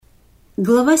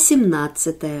Глава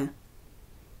 17.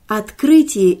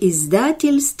 Открытие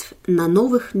издательств на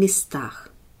новых местах.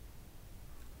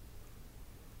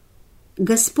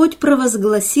 Господь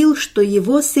провозгласил, что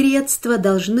Его средства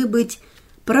должны быть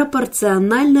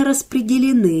пропорционально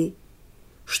распределены,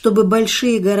 чтобы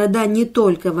большие города не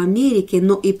только в Америке,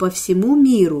 но и по всему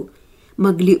миру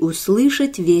могли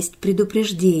услышать весть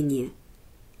предупреждения.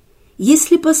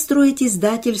 Если построить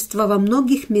издательство во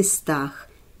многих местах,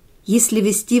 если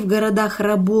вести в городах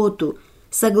работу,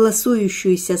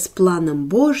 согласующуюся с планом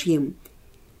Божьим,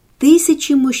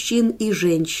 тысячи мужчин и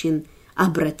женщин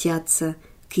обратятся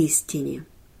к истине.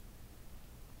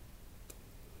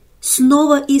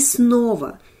 Снова и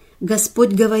снова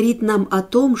Господь говорит нам о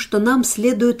том, что нам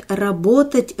следует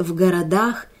работать в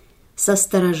городах со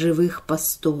сторожевых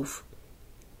постов.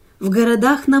 В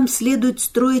городах нам следует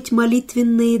строить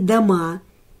молитвенные дома,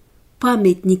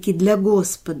 памятники для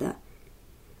Господа.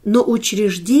 Но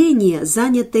учреждения,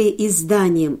 занятые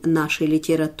изданием нашей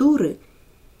литературы,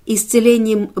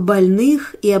 исцелением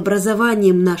больных и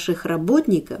образованием наших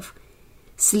работников,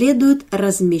 следует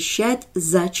размещать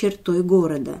за чертой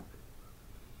города.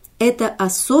 Это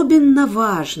особенно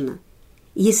важно,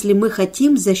 если мы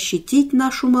хотим защитить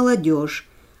нашу молодежь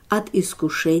от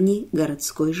искушений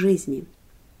городской жизни.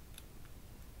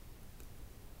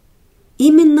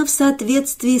 Именно в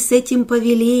соответствии с этим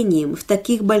повелением в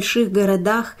таких больших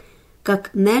городах,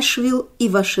 как Нэшвилл и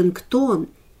Вашингтон,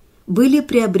 были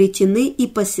приобретены и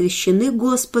посвящены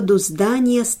Господу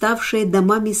здания, ставшие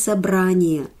домами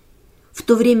собрания, в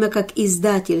то время как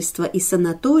издательства и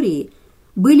санатории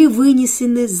были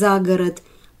вынесены за город,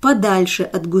 подальше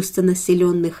от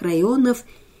густонаселенных районов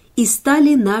и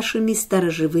стали нашими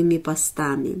сторожевыми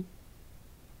постами.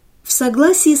 В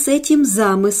согласии с этим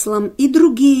замыслом и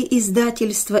другие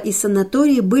издательства и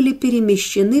санатории были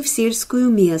перемещены в сельскую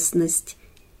местность.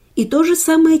 И то же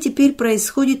самое теперь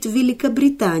происходит в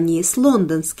Великобритании с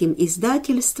лондонским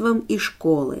издательством и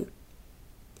школой.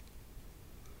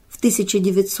 В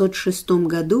 1906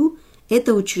 году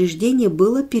это учреждение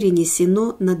было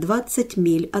перенесено на 20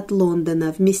 миль от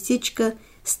Лондона в местечко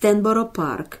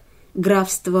Стенборо-Парк,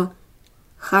 графство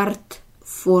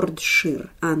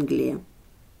Хартфордшир, Англия.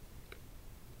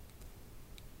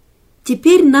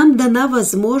 Теперь нам дана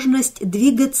возможность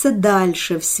двигаться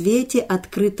дальше в свете,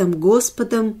 открытом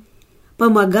Господом,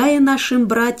 помогая нашим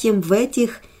братьям в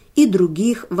этих и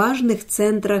других важных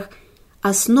центрах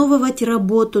основывать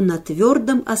работу на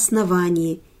твердом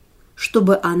основании,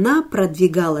 чтобы она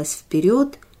продвигалась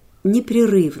вперед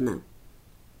непрерывно.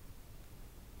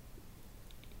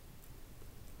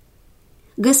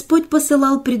 Господь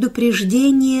посылал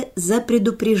предупреждение за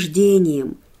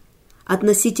предупреждением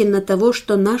относительно того,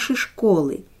 что наши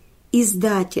школы,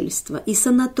 издательства и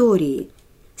санатории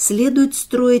следует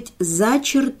строить за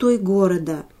чертой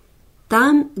города,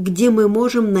 там, где мы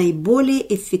можем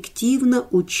наиболее эффективно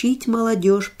учить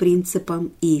молодежь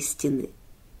принципам истины.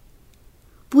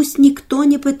 Пусть никто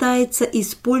не пытается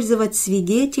использовать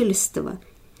свидетельство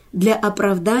для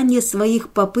оправдания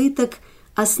своих попыток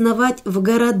основать в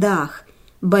городах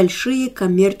большие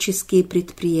коммерческие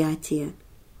предприятия.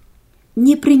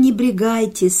 Не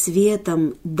пренебрегайте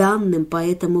светом, данным по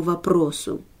этому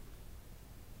вопросу.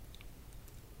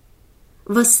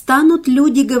 Восстанут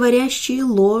люди, говорящие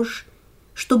ложь,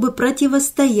 чтобы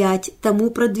противостоять тому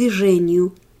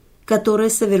продвижению, которое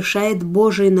совершает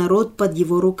Божий народ под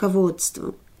его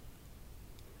руководством.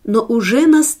 Но уже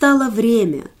настало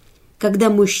время, когда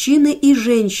мужчины и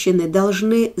женщины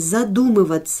должны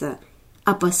задумываться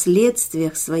о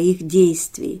последствиях своих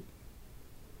действий.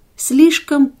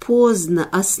 Слишком поздно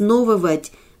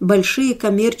основывать большие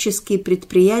коммерческие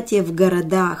предприятия в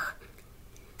городах.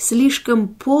 Слишком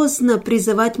поздно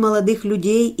призывать молодых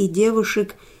людей и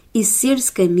девушек из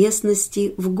сельской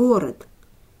местности в город.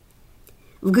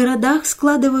 В городах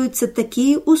складываются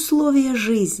такие условия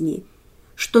жизни,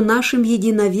 что нашим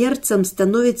единоверцам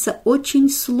становится очень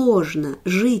сложно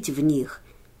жить в них.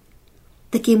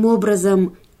 Таким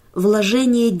образом,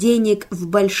 вложение денег в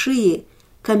большие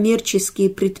коммерческие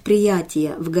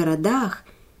предприятия в городах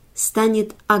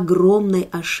станет огромной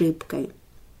ошибкой.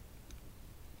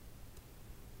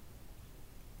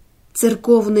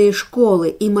 Церковные школы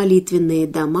и молитвенные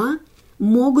дома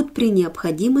могут при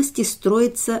необходимости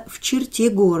строиться в черте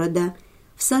города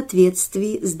в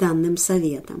соответствии с данным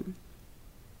советом.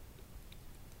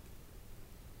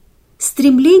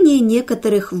 Стремление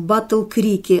некоторых в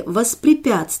Батл-Крике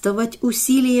воспрепятствовать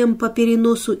усилиям по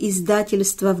переносу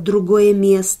издательства в другое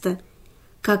место,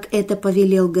 как это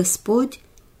повелел Господь,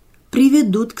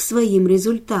 приведут к своим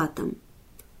результатам.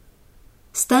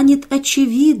 Станет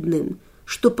очевидным,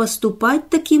 что поступать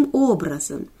таким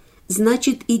образом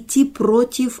значит идти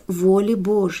против воли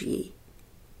Божьей.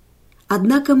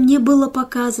 Однако мне было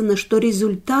показано, что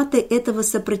результаты этого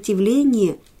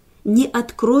сопротивления не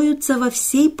откроются во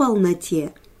всей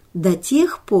полноте до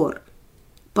тех пор,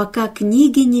 пока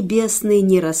книги небесные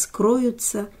не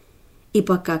раскроются и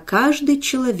пока каждый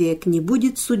человек не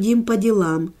будет судим по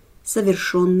делам,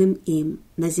 совершенным им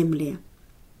на земле.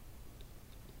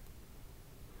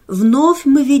 Вновь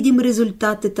мы видим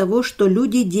результаты того, что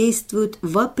люди действуют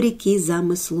вопреки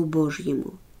замыслу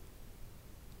Божьему.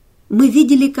 Мы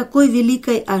видели, какой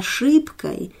великой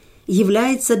ошибкой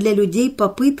является для людей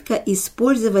попытка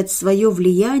использовать свое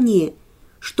влияние,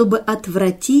 чтобы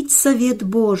отвратить совет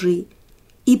Божий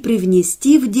и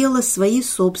привнести в дело свои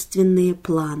собственные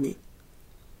планы.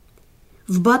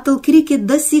 В Батл-Крике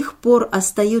до сих пор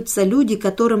остаются люди,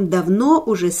 которым давно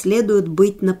уже следует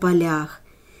быть на полях,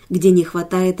 где не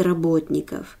хватает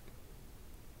работников.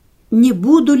 «Не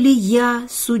буду ли я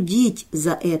судить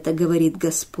за это, — говорит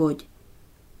Господь».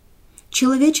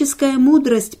 Человеческая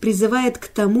мудрость призывает к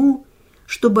тому,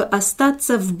 чтобы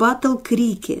остаться в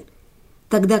Батл-Крике,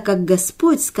 тогда как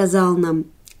Господь сказал нам: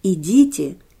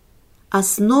 «Идите,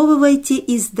 основывайте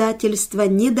издательства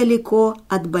недалеко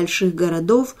от больших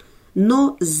городов,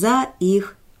 но за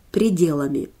их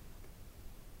пределами».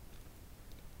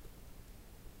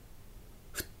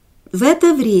 В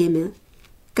это время,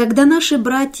 когда наши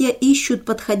братья ищут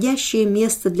подходящее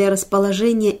место для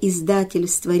расположения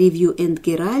издательства Review and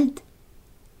Herald,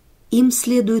 им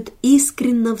следует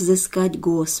искренно взыскать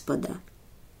Господа.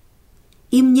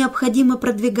 Им необходимо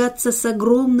продвигаться с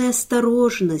огромной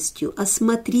осторожностью,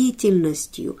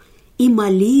 осмотрительностью и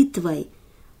молитвой,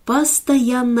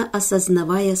 постоянно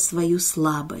осознавая свою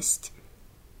слабость.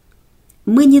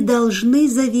 Мы не должны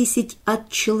зависеть от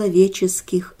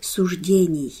человеческих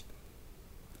суждений.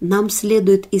 Нам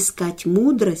следует искать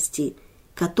мудрости,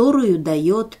 которую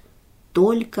дает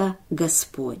только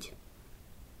Господь.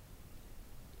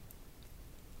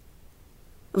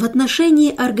 В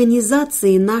отношении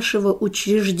организации нашего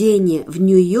учреждения в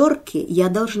Нью-Йорке я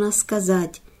должна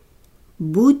сказать: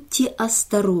 будьте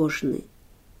осторожны.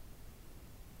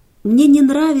 Мне не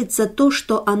нравится то,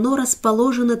 что оно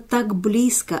расположено так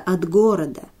близко от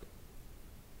города.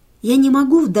 Я не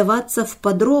могу вдаваться в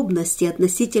подробности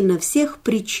относительно всех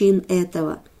причин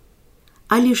этого,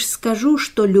 а лишь скажу,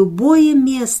 что любое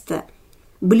место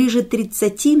ближе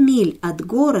 30 миль от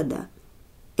города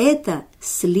 – это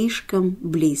слишком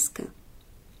близко.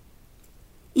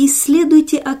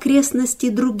 Исследуйте окрестности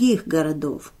других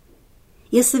городов.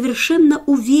 Я совершенно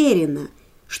уверена,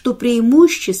 что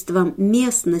преимуществам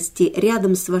местности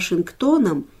рядом с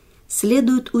Вашингтоном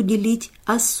следует уделить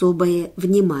особое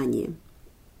внимание.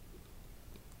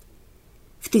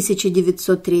 В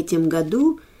 1903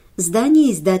 году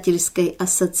здание Издательской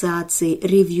ассоциации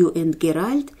Review and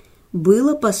Herald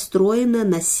было построено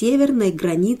на северной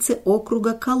границе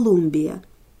округа Колумбия,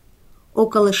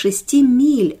 около 6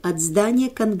 миль от здания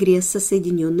Конгресса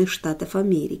Соединенных Штатов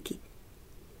Америки.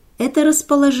 Это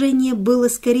расположение было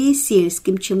скорее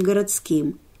сельским, чем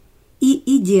городским, и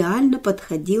идеально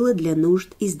подходило для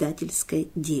нужд издательской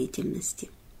деятельности.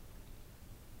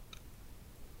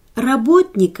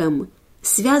 Работникам,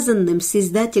 связанным с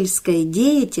издательской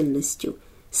деятельностью,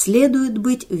 следует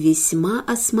быть весьма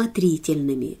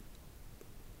осмотрительными.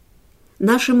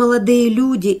 Наши молодые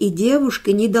люди и девушки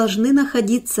не должны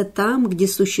находиться там, где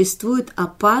существует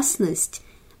опасность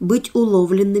быть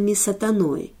уловленными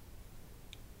сатаной.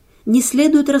 Не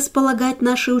следует располагать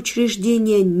наши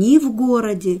учреждения ни в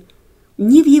городе,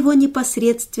 ни в его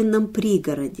непосредственном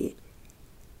пригороде.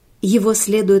 Его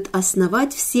следует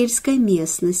основать в сельской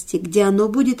местности, где оно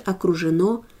будет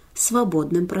окружено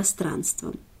свободным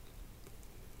пространством.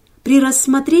 При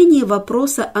рассмотрении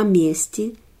вопроса о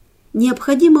месте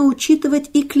необходимо учитывать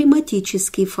и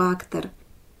климатический фактор.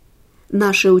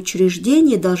 Наше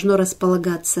учреждение должно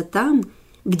располагаться там,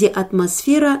 где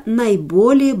атмосфера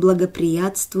наиболее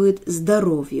благоприятствует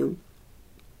здоровью.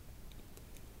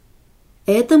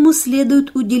 Этому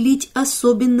следует уделить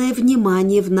особенное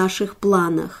внимание в наших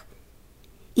планах,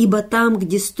 ибо там,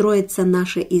 где строится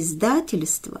наше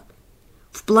издательство,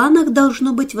 в планах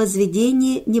должно быть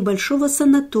возведение небольшого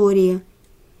санатория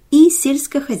и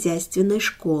сельскохозяйственной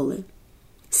школы.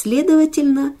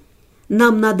 Следовательно,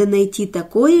 нам надо найти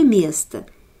такое место,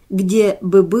 где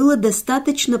бы было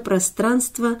достаточно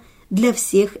пространства для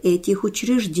всех этих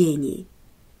учреждений.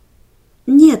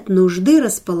 Нет нужды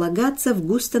располагаться в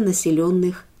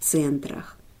густонаселенных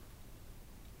центрах.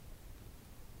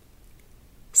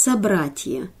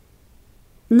 Собратья,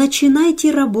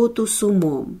 начинайте работу с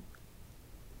умом.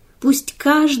 Пусть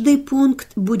каждый пункт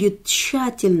будет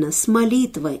тщательно, с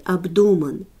молитвой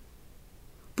обдуман.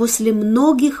 после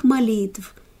многих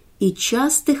молитв и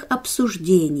частых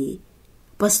обсуждений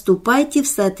поступайте в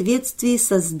соответствии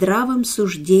со здравым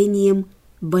суждением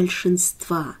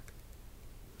большинства.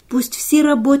 Пусть все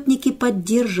работники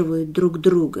поддерживают друг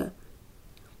друга.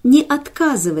 Не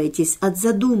отказывайтесь от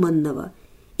задуманного,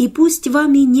 и пусть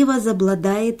вами не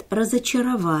возобладает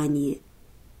разочарование.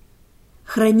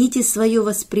 Храните свое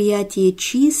восприятие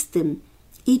чистым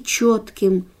и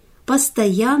четким,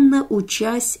 постоянно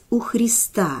учась у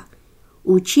Христа,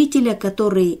 учителя,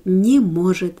 который не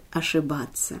может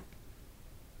ошибаться.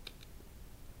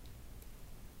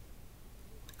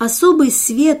 Особый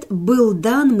свет был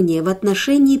дан мне в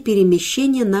отношении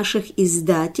перемещения наших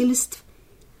издательств,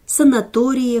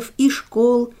 санаториев и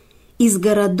школ из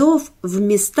городов в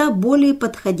места более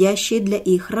подходящие для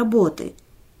их работы,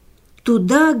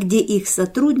 туда, где их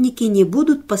сотрудники не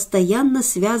будут постоянно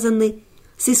связаны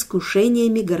с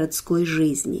искушениями городской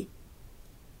жизни.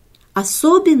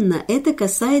 Особенно это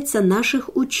касается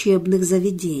наших учебных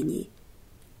заведений.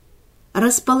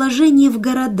 Расположение в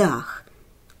городах,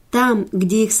 там,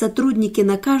 где их сотрудники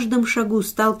на каждом шагу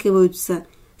сталкиваются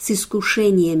с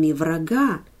искушениями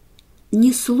врага,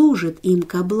 не служит им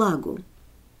ко благу.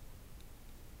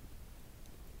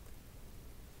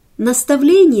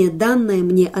 Наставление, данное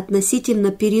мне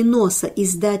относительно переноса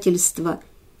издательства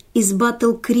из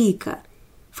Батл-Крика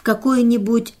в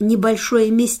какое-нибудь небольшое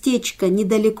местечко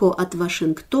недалеко от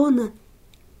Вашингтона,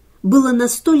 было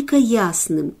настолько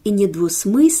ясным и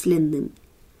недвусмысленным,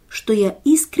 что я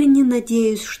искренне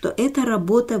надеюсь, что эта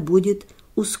работа будет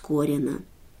ускорена.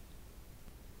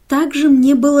 Также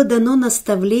мне было дано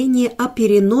наставление о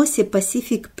переносе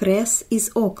Pacific Press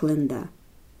из Окленда.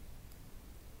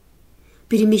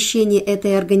 Перемещение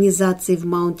этой организации в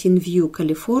Маунтин-Вью,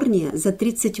 Калифорния, за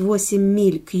 38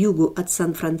 миль к югу от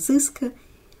Сан-Франциско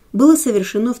было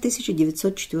совершено в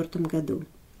 1904 году.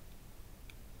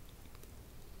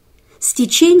 С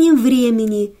течением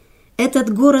времени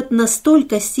этот город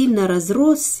настолько сильно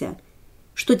разросся,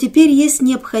 что теперь есть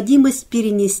необходимость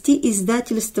перенести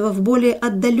издательство в более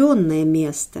отдаленное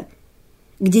место,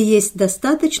 где есть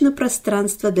достаточно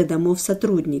пространства для домов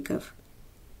сотрудников.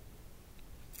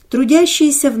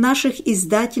 Трудящиеся в наших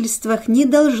издательствах не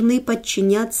должны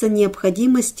подчиняться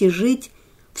необходимости жить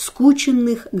в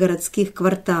скученных городских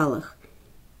кварталах.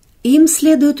 Им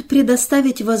следует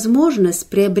предоставить возможность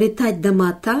приобретать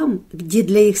дома там, где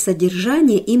для их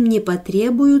содержания им не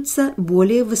потребуются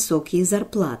более высокие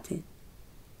зарплаты.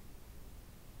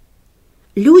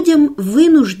 Людям,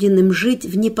 вынужденным жить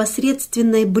в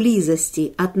непосредственной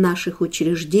близости от наших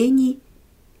учреждений,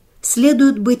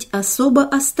 следует быть особо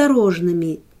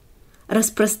осторожными,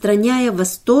 распространяя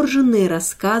восторженные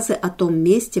рассказы о том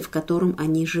месте, в котором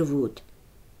они живут.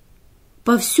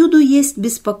 Повсюду есть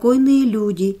беспокойные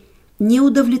люди,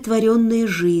 неудовлетворенные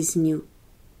жизнью,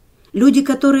 люди,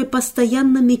 которые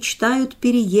постоянно мечтают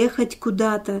переехать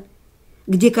куда-то,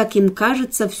 где, как им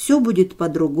кажется, все будет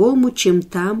по-другому, чем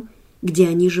там, где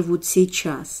они живут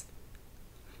сейчас.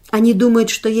 Они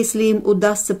думают, что если им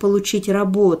удастся получить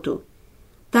работу,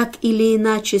 так или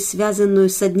иначе связанную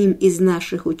с одним из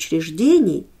наших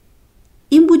учреждений,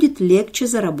 им будет легче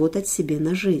заработать себе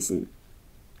на жизнь.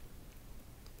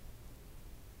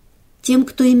 Тем,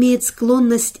 кто имеет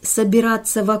склонность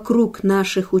собираться вокруг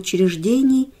наших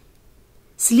учреждений,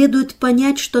 следует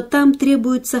понять, что там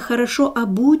требуются хорошо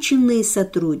обученные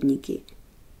сотрудники,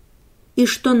 и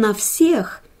что на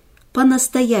всех,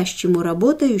 по-настоящему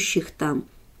работающих там,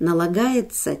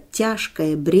 налагается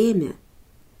тяжкое бремя.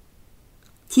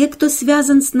 Те, кто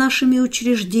связан с нашими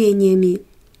учреждениями,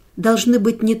 должны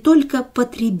быть не только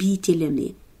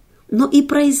потребителями, но и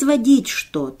производить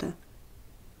что-то.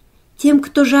 Тем,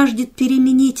 кто жаждет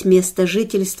переменить место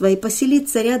жительства и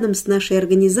поселиться рядом с нашей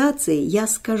организацией, я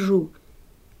скажу: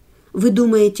 вы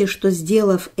думаете, что,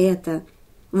 сделав это,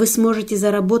 вы сможете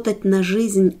заработать на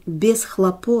жизнь без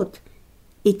хлопот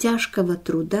и тяжкого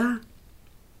труда?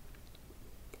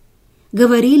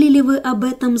 Говорили ли вы об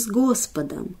этом с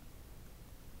Господом?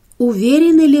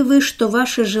 Уверены ли вы, что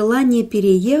ваше желание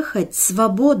переехать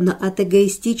свободно от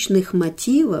эгоистичных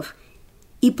мотивов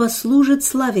и послужит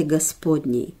славе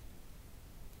Господней?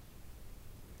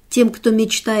 Тем, кто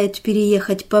мечтает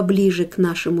переехать поближе к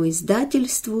нашему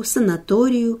издательству,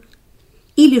 санаторию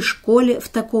или школе в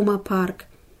Такома-парк,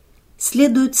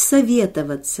 следует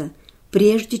советоваться,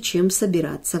 прежде чем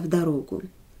собираться в дорогу.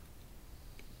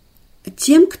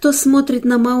 Тем, кто смотрит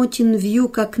на Маунтин-Вью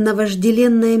как на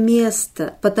вожделенное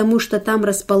место, потому что там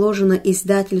расположено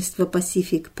издательство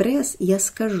Pacific Press, я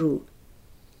скажу: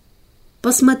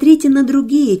 посмотрите на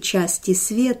другие части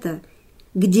света,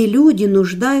 где люди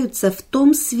нуждаются в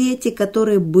том свете,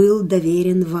 который был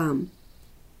доверен вам.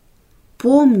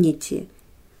 помните,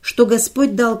 что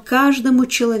Господь дал каждому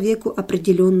человеку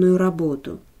определенную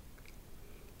работу.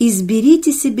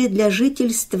 Изберите себе для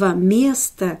жительства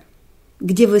место,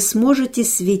 где вы сможете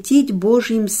светить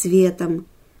Божьим светом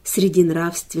среди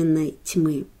нравственной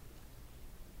тьмы.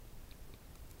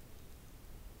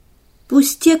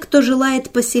 Пусть те, кто желает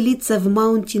поселиться в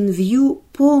Маунтин-Вью,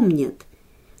 помнят,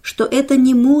 что это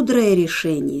не мудрое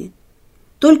решение,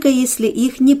 только если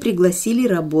их не пригласили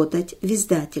работать в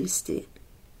издательстве.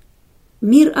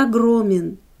 Мир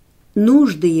огромен,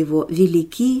 нужды его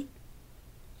велики.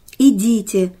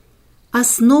 Идите,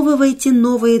 основывайте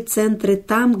новые центры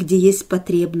там, где есть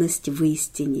потребность в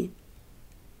истине.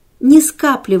 Не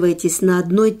скапливайтесь на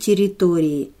одной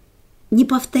территории, не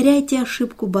повторяйте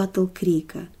ошибку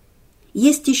Батл-Крика.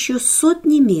 Есть еще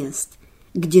сотни мест,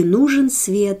 где нужен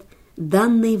свет,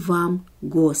 данный вам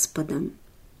Господом.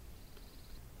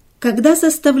 Когда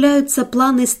составляются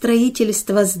планы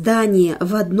строительства здания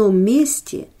в одном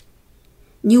месте,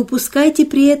 не упускайте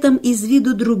при этом из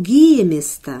виду другие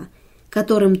места,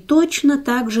 которым точно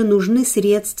так же нужны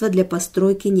средства для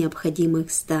постройки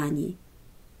необходимых зданий.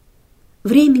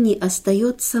 Времени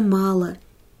остается мало,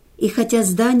 и хотя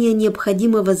здание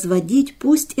необходимо возводить,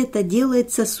 пусть это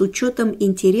делается с учетом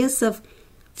интересов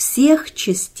всех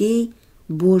частей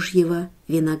Божьего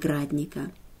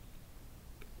виноградника.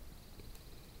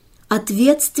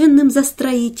 Ответственным за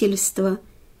строительство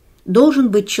должен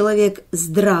быть человек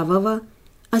здравого,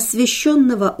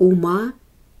 освященного ума,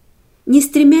 не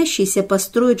стремящийся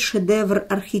построить шедевр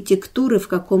архитектуры в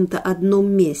каком-то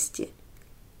одном месте.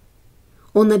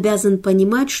 Он обязан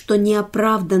понимать, что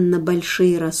неоправданно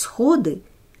большие расходы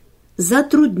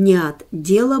затруднят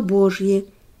дело Божье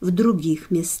в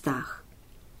других местах.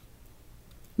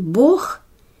 Бог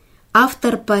 –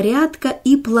 автор порядка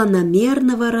и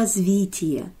планомерного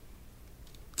развития.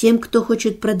 Тем, кто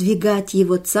хочет продвигать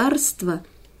Его царство,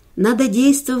 надо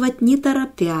действовать не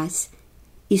торопясь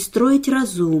и строить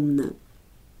разумно.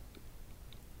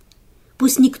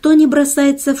 Пусть никто не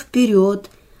бросается вперед,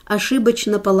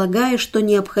 ошибочно полагая, что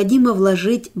необходимо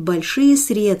вложить большие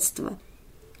средства,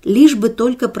 лишь бы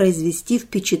только произвести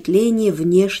впечатление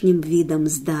внешним видом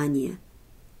здания.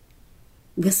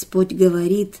 Господь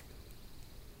говорит: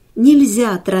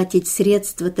 нельзя тратить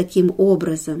средства таким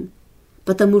образом,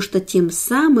 потому что тем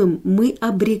самым мы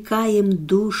обрекаем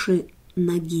души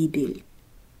на гибель.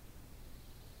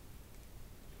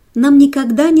 Нам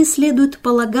никогда не следует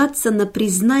полагаться на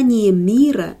признание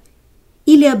мира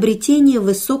или обретение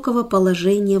высокого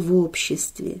положения в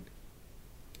обществе.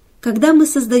 Когда мы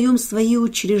создаем свои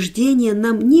учреждения,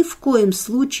 нам ни в коем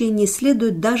случае не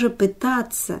следует даже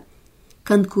пытаться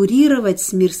конкурировать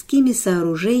с мирскими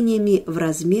сооружениями в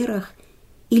размерах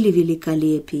или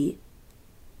великолепии.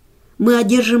 Мы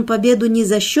одержим победу не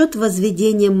за счет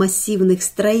возведения массивных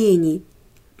строений,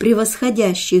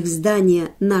 превосходящих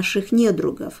здания наших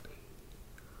недругов,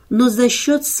 но за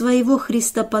счет своего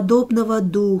христоподобного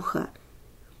духа,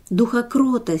 духа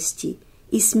кротости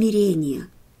и смирения.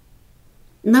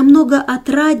 Намного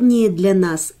отраднее для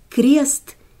нас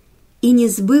крест и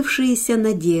несбывшиеся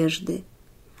надежды,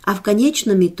 а в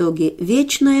конечном итоге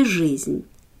вечная жизнь,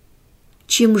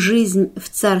 чем жизнь в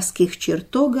царских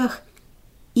чертогах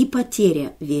и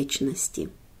потеря вечности.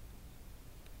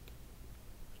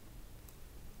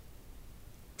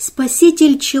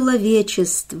 Спаситель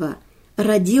человечества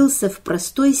родился в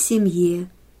простой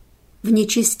семье, в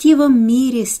нечестивом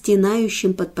мире,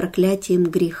 стенающем под проклятием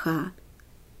греха.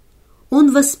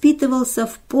 Он воспитывался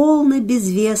в полной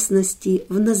безвестности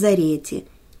в Назарете,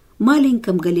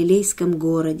 маленьком галилейском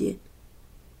городе.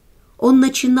 Он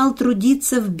начинал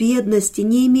трудиться в бедности,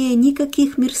 не имея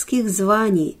никаких мирских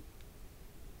званий.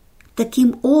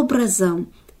 Таким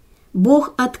образом,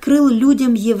 Бог открыл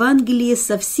людям Евангелие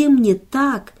совсем не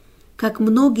так, как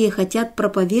многие хотят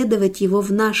проповедовать его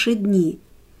в наши дни,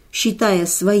 считая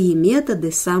свои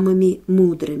методы самыми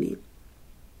мудрыми.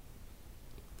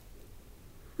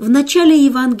 В начале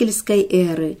евангельской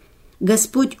эры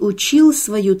Господь учил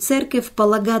свою церковь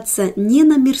полагаться не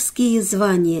на мирские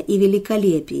звания и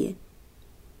великолепие,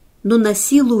 но на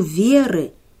силу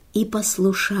веры и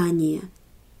послушания.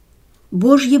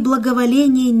 Божье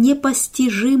благоволение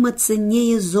непостижимо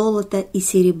ценнее золота и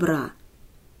серебра.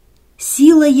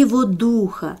 Сила Его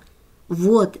Духа –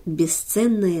 вот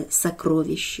бесценное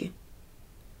сокровище.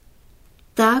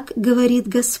 Так говорит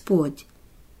Господь: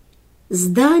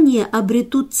 здания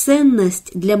обретут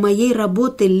ценность для моей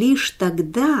работы лишь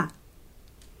тогда,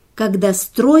 когда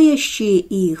строящие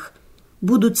их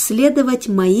будут следовать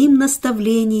моим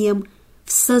наставлениям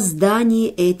в создании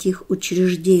этих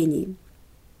учреждений.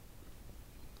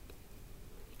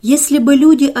 Если бы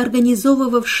люди,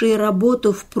 организовывавшие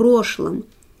работу в прошлом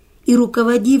и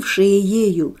руководившие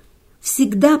ею,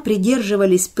 всегда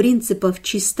придерживались принципов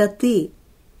чистоты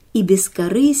и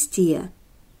бескорыстия,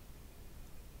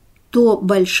 то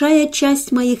большая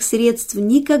часть моих средств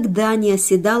никогда не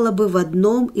оседала бы в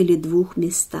одном или двух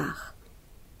местах.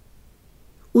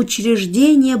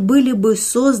 Учреждения были бы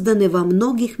созданы во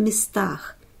многих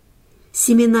местах,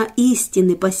 семена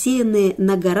истины, посеянные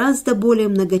на гораздо более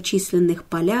многочисленных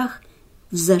полях,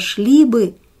 взошли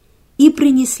бы и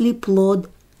принесли плод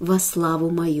во славу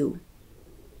мою.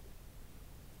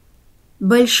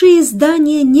 Большие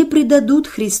здания не придадут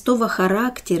Христова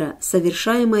характера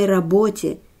совершаемой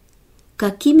работе,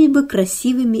 какими бы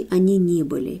красивыми они ни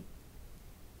были.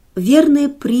 Верные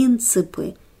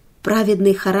принципы,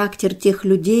 праведный характер тех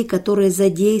людей, которые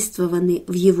задействованы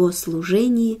в его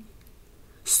служении,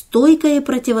 стойкое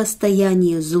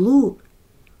противостояние злу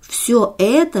 – все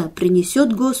это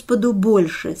принесет Господу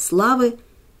больше славы,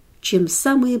 чем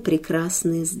самые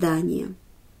прекрасные здания.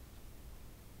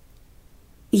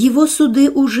 Его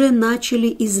суды уже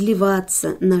начали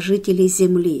изливаться на жителей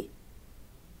земли.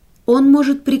 Он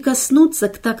может прикоснуться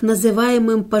к так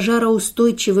называемым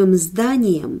пожароустойчивым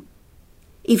зданиям,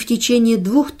 и в течение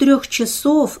 2-3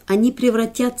 часов они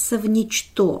превратятся в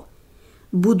ничто,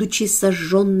 будучи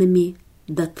сожженными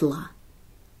дотла.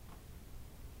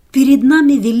 Перед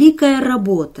нами великая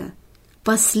работа,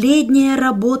 последняя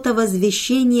работа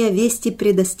возвещения вести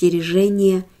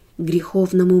предостережения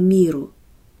греховному миру.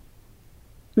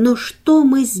 Но что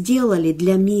мы сделали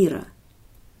для мира?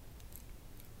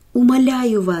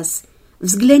 Умоляю вас,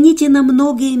 взгляните на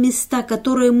многие места,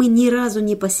 которые мы ни разу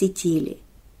не посетили.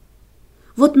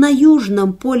 Вот на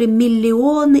Южном поле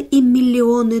миллионы и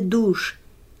миллионы душ,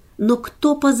 но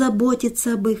кто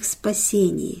позаботится об их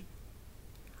спасении?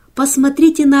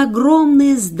 Посмотрите на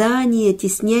огромные здания,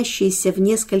 теснящиеся в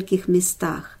нескольких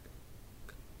местах.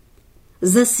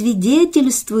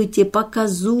 Засвидетельствуйте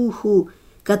показуху,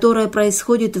 которая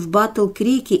происходит в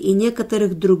Батл-Крике и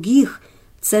некоторых других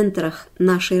центрах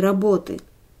нашей работы.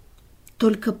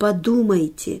 Только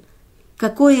подумайте,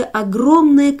 какое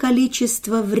огромное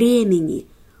количество времени,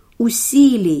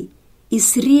 усилий и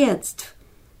средств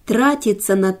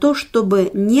тратится на то, чтобы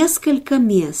несколько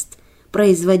мест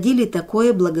производили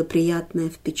такое благоприятное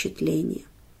впечатление.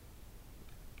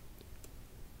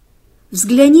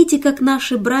 Взгляните, как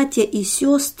наши братья и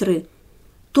сестры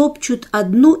топчут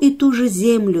одну и ту же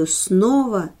землю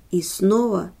снова и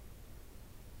снова,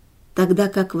 тогда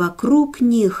как вокруг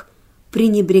них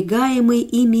пренебрегаемый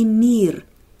ими мир,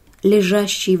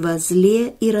 лежащий во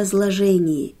зле и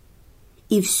разложении,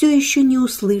 и все еще не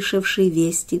услышавший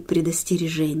вести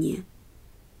предостережения.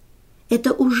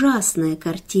 Это ужасная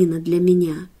картина для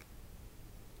меня.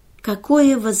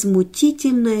 Какое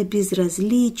возмутительное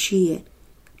безразличие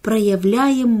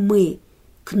проявляем мы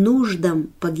к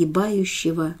нуждам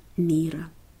погибающего мира.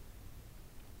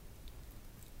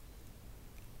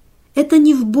 Это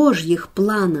не в Божьих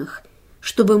планах,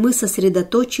 чтобы мы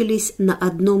сосредоточились на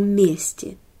одном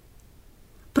месте.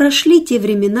 Прошли те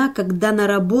времена, когда на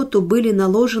работу были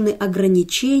наложены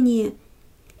ограничения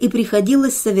и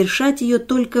приходилось совершать ее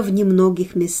только в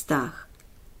немногих местах.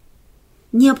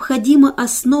 Необходимо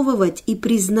основывать и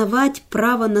признавать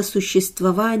право на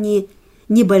существование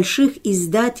небольших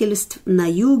издательств на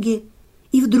юге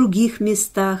и в других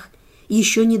местах,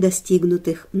 еще не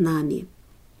достигнутых нами.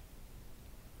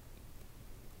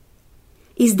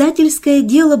 Издательское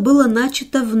дело было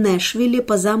начато в Нэшвилле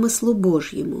по замыслу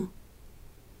Божьему.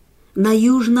 На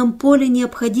Южном поле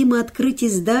необходимо открыть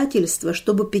издательство,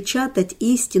 чтобы печатать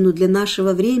истину для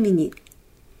нашего времени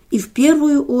и в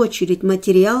первую очередь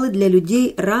материалы для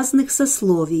людей разных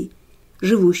сословий,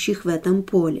 живущих в этом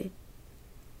поле.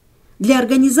 Для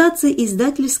организации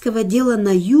издательского дела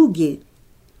на юге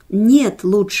нет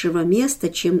лучшего места,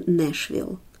 чем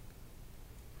Нэшвилл.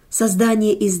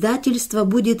 Создание издательства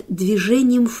будет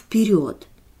движением вперед.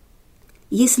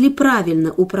 Если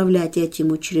правильно управлять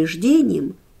этим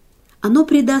учреждением, оно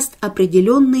придаст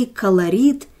определенный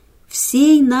колорит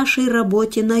всей нашей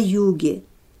работе на юге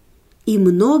и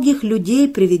многих людей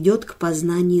приведет к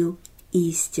познанию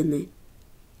истины.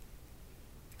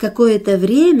 Какое-то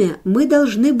время мы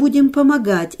должны будем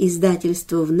помогать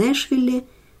издательству в Нэшвилле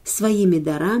своими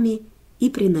дарами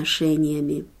и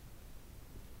приношениями.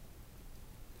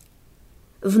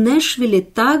 В Нэшвилле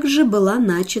также была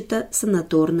начата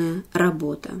санаторная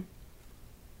работа.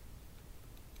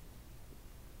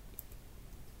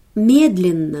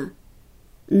 Медленно,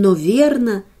 но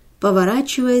верно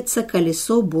поворачивается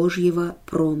колесо Божьего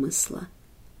промысла.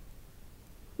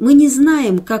 Мы не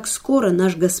знаем, как скоро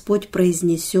наш Господь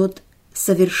произнесет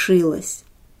 «совершилось».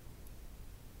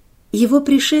 Его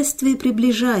пришествие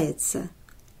приближается.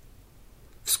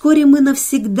 Вскоре мы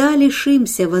навсегда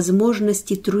лишимся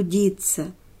возможности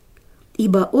трудиться,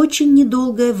 ибо очень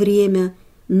недолгое время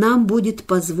нам будет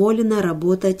позволено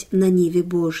работать на ниве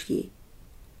Божьей.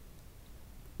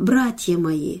 Братья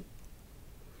мои,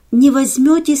 не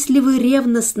возьметесь ли вы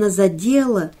ревностно за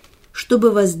дело,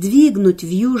 чтобы воздвигнуть в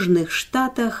Южных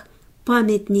Штатах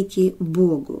памятники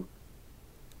Богу?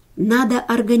 Надо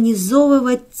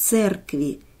организовывать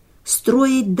церкви,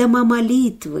 строить дома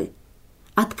молитвы,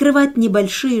 открывать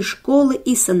небольшие школы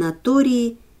и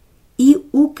санатории и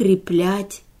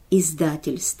укреплять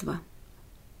издательства.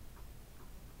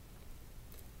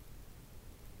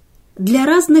 Для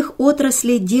разных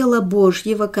отраслей дела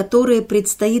Божьего, которые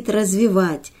предстоит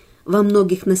развивать во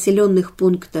многих населенных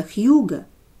пунктах Юга,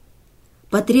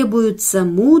 потребуются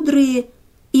мудрые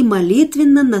и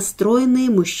молитвенно настроенные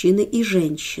мужчины и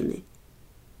женщины.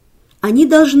 Они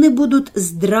должны будут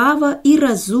здраво и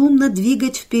разумно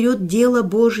двигать вперед дело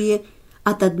Божье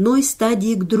от одной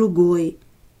стадии к другой.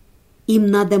 Им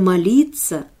надо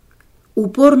молиться,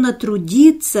 упорно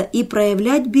трудиться и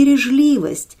проявлять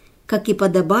бережливость, как и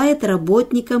подобает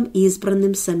работникам,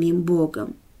 избранным самим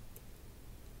Богом.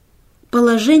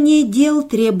 Положение дел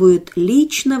требует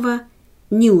личного,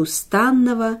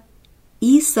 неустанного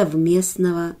и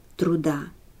совместного труда.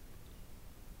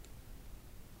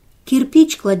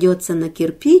 Кирпич кладется на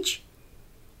кирпич,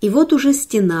 и вот уже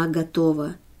стена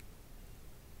готова.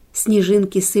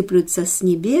 Снежинки сыплются с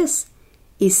небес,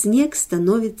 и снег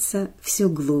становится все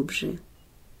глубже.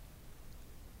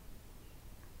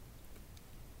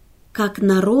 Как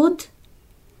народ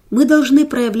мы должны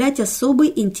проявлять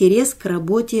особый интерес к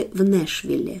работе в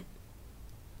Нэшвилле.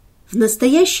 В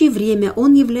настоящее время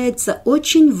он является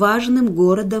очень важным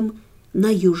городом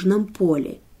на Южном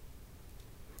поле.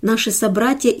 Наши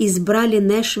собратья избрали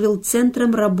Нэшвилл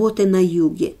центром работы на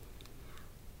юге,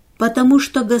 потому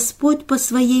что Господь по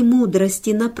своей мудрости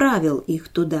направил их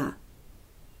туда.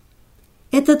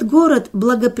 Этот город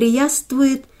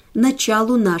благоприятствует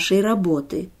началу нашей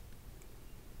работы.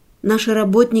 Наши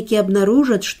работники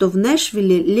обнаружат, что в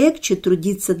Нэшвилле легче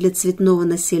трудиться для цветного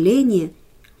населения,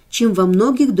 чем во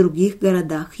многих других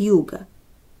городах юга.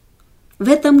 В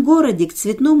этом городе к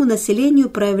цветному населению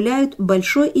проявляют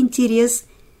большой интерес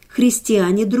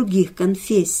христиане других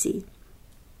конфессий.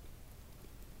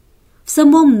 В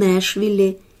самом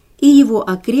Нэшвилле и его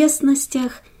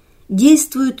окрестностях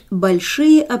действуют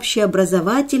большие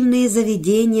общеобразовательные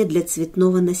заведения для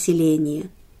цветного населения.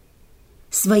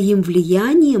 Своим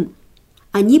влиянием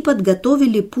они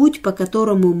подготовили путь, по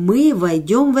которому мы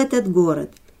войдем в этот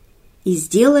город и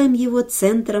сделаем его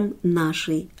центром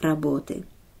нашей работы.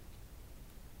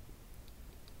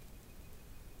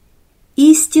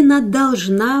 Истина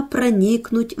должна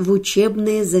проникнуть в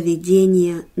учебные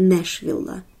заведения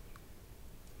Нэшвилла.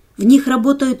 В них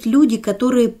работают люди,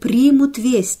 которые примут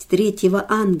весть третьего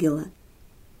ангела.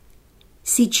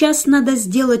 Сейчас надо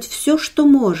сделать все, что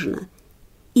можно,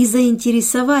 и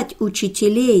заинтересовать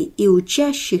учителей и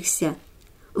учащихся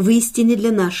в истине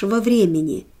для нашего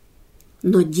времени.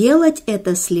 Но делать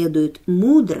это следует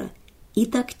мудро и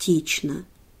тактично.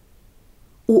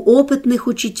 У опытных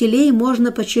учителей можно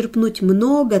почерпнуть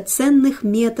много ценных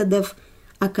методов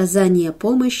оказания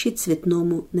помощи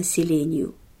цветному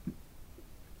населению.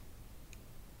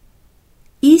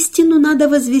 Истину надо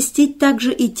возвестить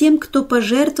также и тем, кто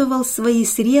пожертвовал свои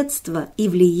средства и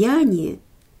влияние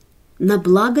на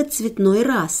благо цветной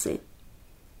расы.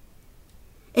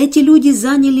 Эти люди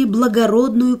заняли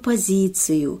благородную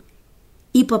позицию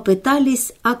и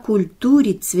попытались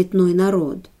оккультурить цветной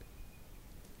народ.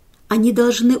 Они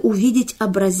должны увидеть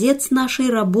образец нашей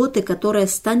работы, которая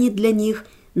станет для них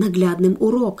наглядным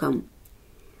уроком.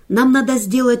 Нам надо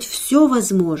сделать все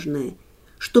возможное,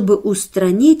 чтобы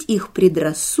устранить их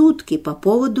предрассудки по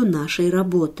поводу нашей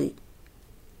работы.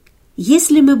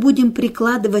 Если мы будем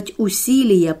прикладывать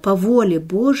усилия по воле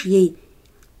Божьей,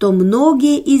 то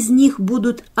многие из них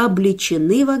будут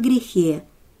обличены во грехе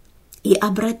и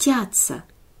обратятся.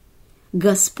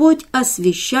 Господь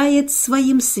освещает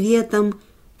своим светом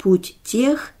путь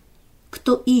тех,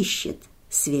 кто ищет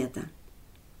света.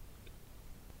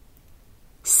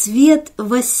 Свет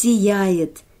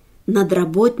воссияет над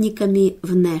работниками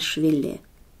в Нэшвилле.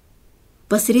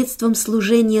 Посредством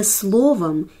служения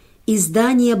словом,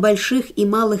 издания больших и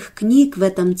малых книг в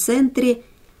этом центре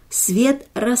свет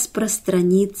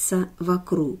распространится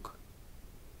вокруг.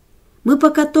 Мы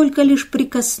пока только лишь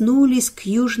прикоснулись к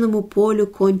южному полю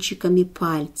кончиками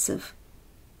пальцев.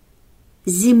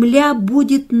 Земля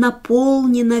будет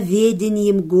наполнена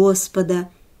ведением Господа,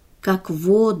 как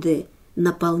воды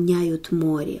наполняют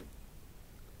море.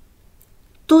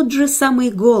 тот же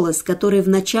самый голос, который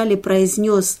вначале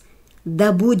произнес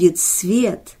 «Да будет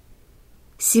свет»,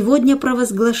 сегодня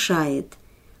провозглашает,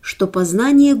 что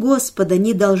познание Господа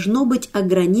не должно быть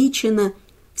ограничено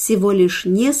всего лишь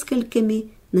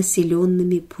несколькими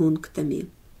населенными пунктами.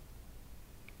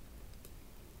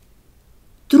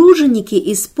 Труженики,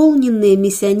 исполненные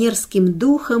миссионерским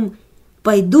духом,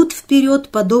 пойдут вперед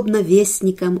подобно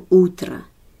вестникам утра.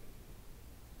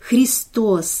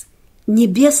 Христос,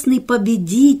 небесный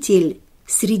победитель,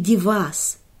 среди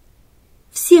вас.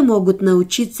 Все могут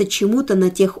научиться чему-то на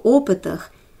тех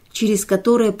опытах, через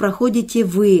которые проходите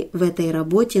вы в этой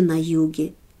работе на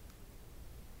юге.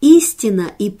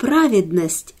 Истина и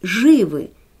праведность живы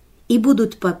и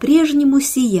будут по-прежнему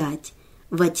сиять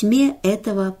во тьме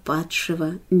этого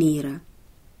падшего мира.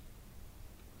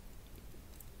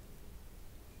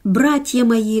 Братья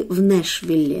мои в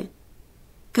Нэшвилле,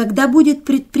 когда будет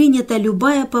предпринята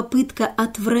любая попытка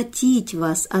отвратить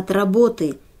вас от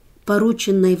работы,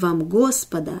 порученной вам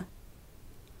Господа,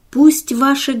 пусть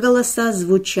ваши голоса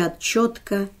звучат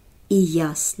четко и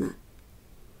ясно.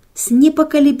 С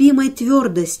непоколебимой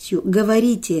твердостью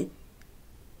говорите: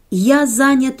 «Я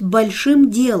занят большим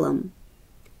делом,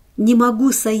 не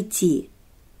могу сойти.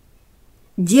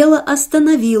 Дело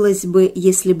остановилось бы,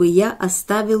 если бы я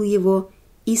оставил его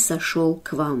и сошел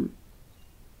к вам».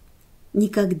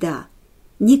 Никогда,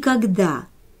 никогда,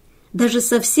 даже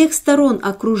со всех сторон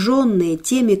окруженные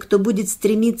теми, кто будет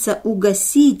стремиться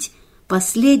угасить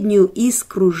последнюю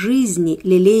искру жизни,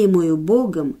 лелеемую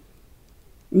Богом,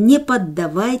 не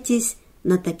поддавайтесь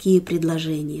на такие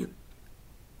предложения.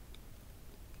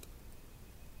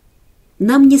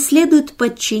 Нам не следует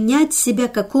подчинять себя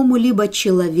какому-либо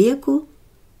человеку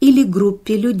или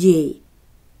группе людей.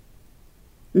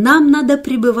 Нам надо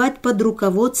пребывать под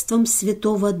руководством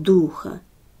Святого Духа.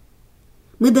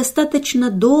 Мы достаточно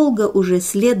долго уже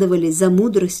следовали за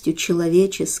мудростью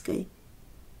человеческой.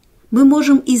 Мы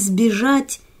можем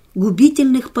избежать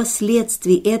губительных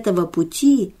последствий этого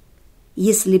пути,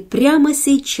 если прямо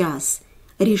сейчас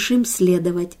решим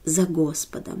следовать за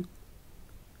Господом.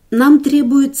 Нам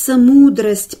требуется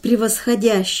мудрость,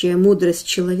 превосходящая мудрость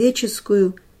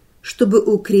человеческую, чтобы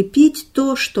укрепить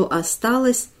то, что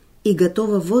осталось и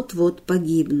готово вот-вот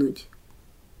погибнуть.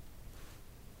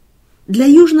 Для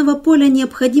Южного поля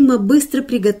необходимо быстро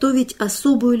приготовить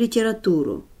особую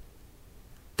литературу.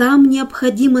 Там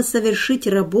необходимо совершить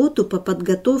работу по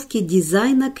подготовке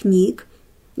дизайна книг,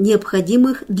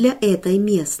 необходимых для этой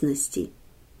местности.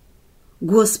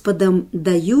 Господом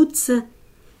даются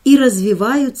и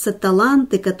развиваются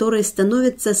таланты, которые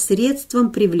становятся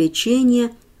средством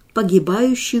привлечения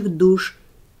погибающих душ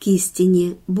к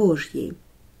истине Божьей.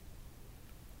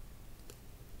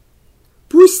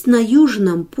 Пусть на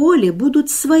Южном поле будут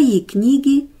свои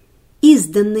книги,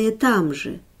 изданные там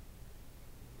же.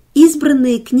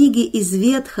 Избранные книги из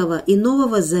Ветхого и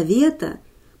Нового Завета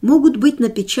могут быть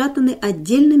напечатаны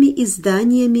отдельными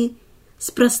изданиями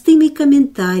с простыми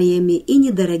комментариями и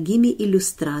недорогими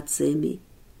иллюстрациями.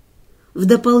 В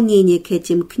дополнение к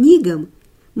этим книгам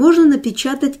можно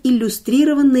напечатать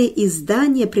иллюстрированные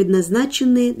издания,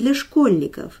 предназначенные для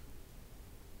школьников.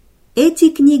 Эти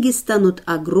книги станут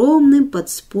огромным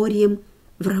подспорьем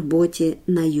в работе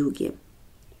на юге.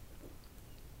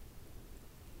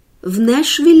 В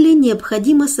Нэшвилле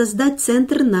необходимо создать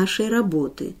центр нашей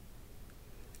работы.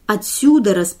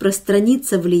 Отсюда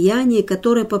распространится влияние,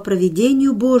 которое по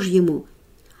провидению Божьему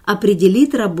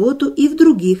определит работу и в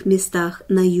других местах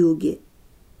на юге.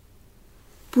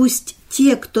 Пусть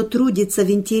те, кто трудится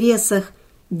в интересах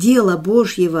дела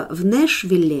Божьего в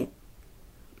Нэшвилле,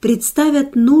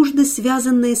 представят нужды,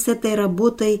 связанные с этой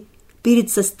работой, перед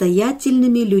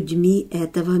состоятельными людьми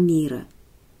этого мира.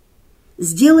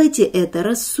 Сделайте это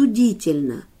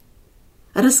рассудительно.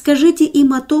 Расскажите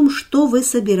им о том, что вы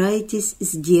собираетесь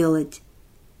сделать.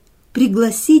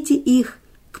 Пригласите их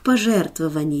к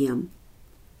пожертвованиям.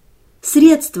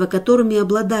 Средства, которыми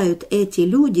обладают эти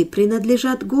люди,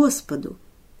 принадлежат Господу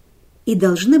и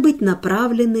должны быть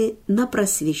направлены на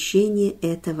просвещение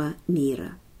этого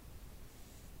мира.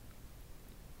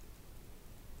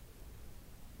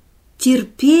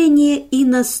 Терпение и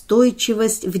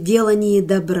настойчивость в делании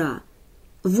добра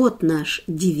 – вот наш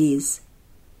девиз.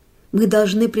 Мы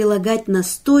должны прилагать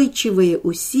настойчивые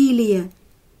усилия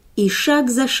и шаг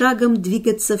за шагом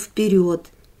двигаться вперед,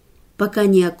 пока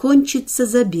не окончится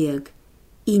забег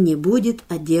и не будет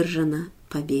одержана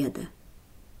победа.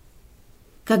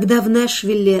 Когда в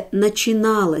Нэшвилле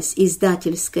начиналось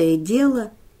издательское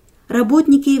дело,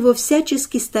 работники его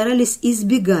всячески старались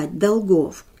избегать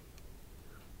долгов.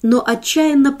 Но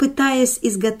отчаянно пытаясь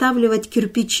изготавливать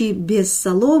кирпичи без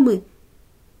соломы,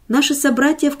 наши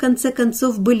собратья в конце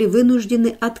концов были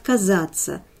вынуждены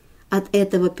отказаться от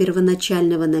этого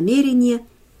первоначального намерения,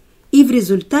 и в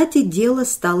результате дело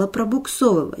стало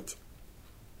пробуксовывать.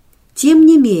 Тем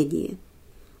не менее,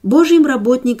 Божьим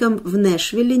работникам в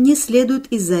Нэшвилле не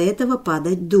следует из-за этого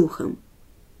падать духом.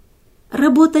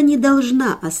 Работа не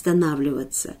должна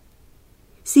останавливаться.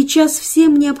 Сейчас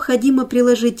всем необходимо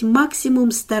приложить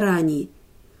максимум стараний,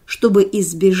 чтобы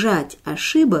избежать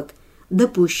ошибок,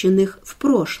 допущенных в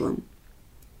прошлом.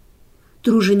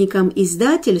 Труженикам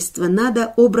издательства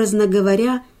надо, образно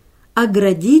говоря,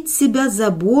 оградить себя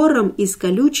забором из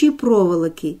колючей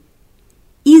проволоки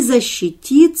и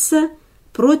защититься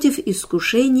против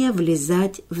искушения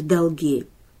влезать в долги.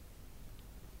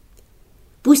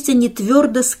 Пусть они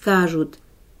твердо скажут: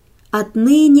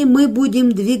 «Отныне мы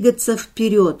будем двигаться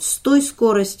вперед с той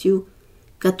скоростью,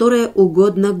 которая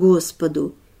угодна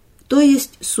Господу, то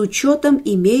есть с учетом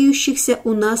имеющихся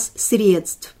у нас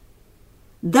средств,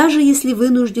 даже если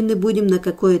вынуждены будем на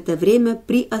какое-то время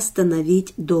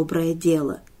приостановить доброе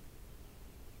дело».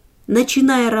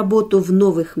 Начиная работу в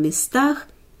новых местах,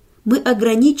 мы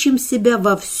ограничим себя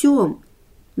во всем,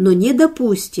 но не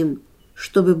допустим,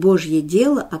 чтобы Божье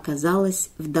дело оказалось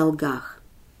в долгах.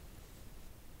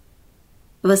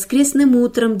 Воскресным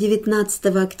утром 19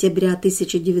 октября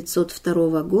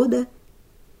 1902 года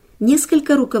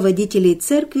несколько руководителей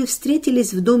церкви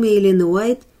встретились в доме Елены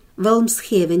Уайт в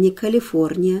Элмс-Хевене,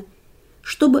 Калифорния,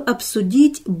 чтобы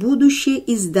обсудить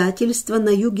будущее издательства на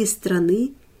юге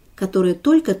страны, которое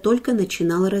только-только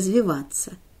начинало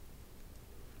развиваться.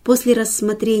 После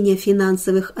рассмотрения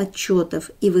финансовых отчетов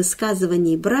и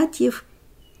высказываний братьев,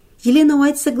 Елена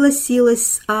Уайт согласилась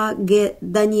с А. Г.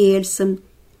 Даниэльсом,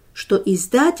 что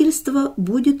издательство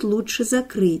будет лучше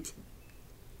закрыть.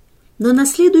 Но на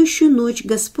следующую ночь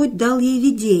Господь дал ей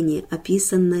видение,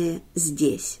 описанное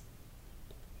здесь.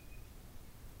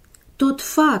 Тот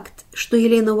факт, что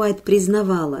Елена Уайт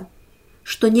признавала,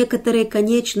 что некоторые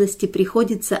конечности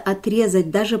приходится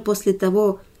отрезать даже после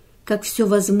того, как все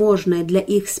возможное для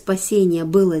их спасения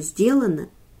было сделано,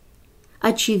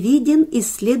 очевиден из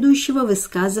следующего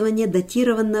высказывания,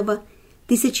 датированного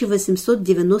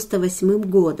 1898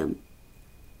 годом.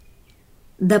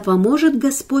 «Да поможет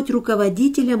Господь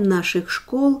руководителям наших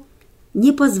школ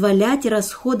не позволять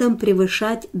расходам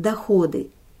превышать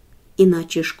доходы,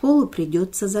 иначе школу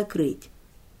придется закрыть».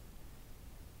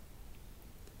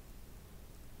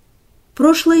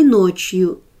 Прошлой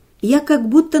ночью я как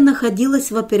будто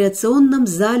находилась в операционном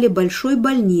зале большой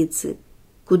больницы,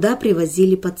 куда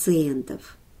привозили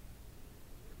пациентов.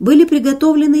 Были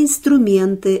приготовлены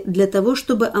инструменты для того,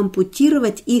 чтобы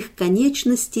ампутировать их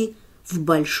конечности в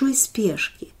большой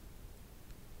спешке.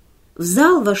 В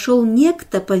зал вошел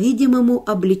некто, по-видимому,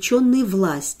 облеченный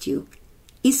властью,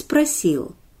 и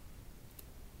спросил: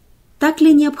 «Так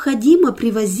ли необходимо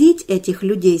привозить этих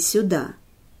людей сюда?»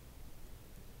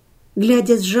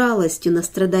 Глядя с жалостью на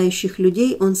страдающих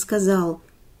людей, он сказал: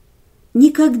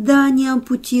 «Никогда не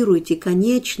ампутируйте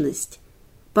конечность,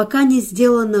 пока не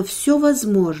сделано все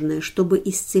возможное, чтобы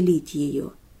исцелить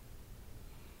ее».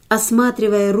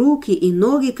 Осматривая руки и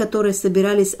ноги, которые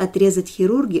собирались отрезать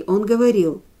хирурги, он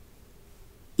говорил: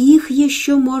 «Их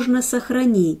еще можно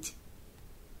сохранить.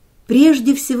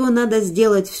 Прежде всего надо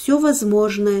сделать все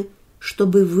возможное,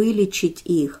 чтобы вылечить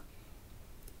их».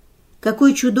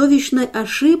 Какой чудовищной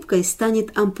ошибкой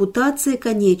станет ампутация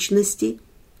конечности,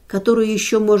 которую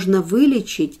еще можно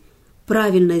вылечить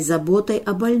правильной заботой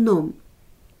о больном.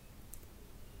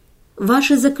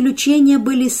 Ваши заключения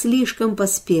были слишком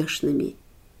поспешными.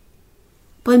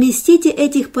 Поместите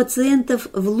этих пациентов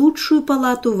в лучшую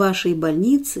палату вашей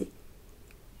больницы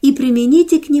и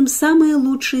примените к ним самые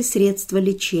лучшие средства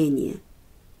лечения.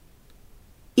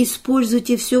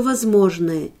 Используйте все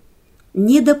возможное.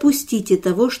 Не допустите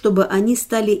того, чтобы они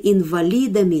стали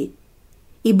инвалидами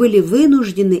и были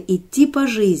вынуждены идти по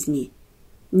жизни,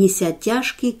 неся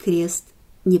тяжкий крест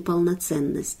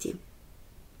неполноценности.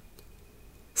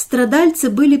 Страдальцы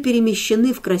были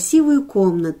перемещены в красивую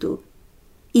комнату,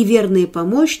 и верные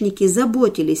помощники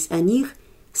заботились о них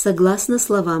согласно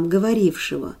словам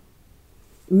говорившего: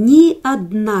 «Ни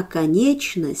одна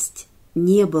конечность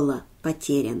не была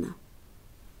потеряна».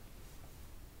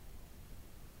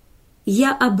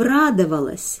 Я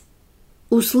обрадовалась,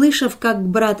 услышав, как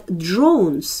брат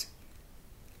Джонс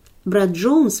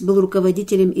был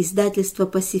руководителем издательства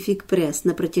Pacific Press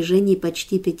на протяжении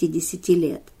почти 50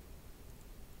 лет,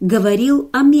 говорил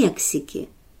о Мексике.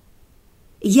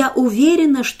 Я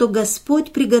уверена, что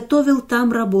Господь приготовил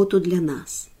там работу для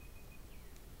нас.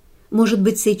 Может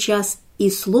быть, сейчас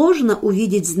и сложно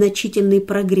увидеть значительный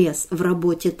прогресс в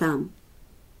работе там.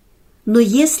 Но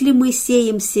если мы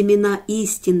сеем семена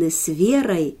истины с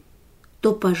верой,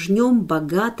 то пожнем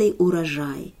богатый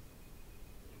урожай.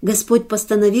 Господь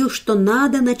постановил, что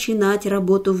надо начинать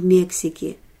работу в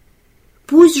Мексике.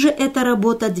 Пусть же эта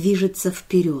работа движется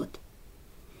вперед.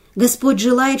 Господь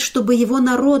желает, чтобы Его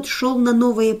народ шел на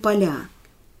новые поля.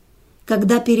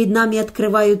 Когда перед нами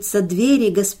открываются двери,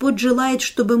 Господь желает,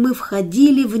 чтобы мы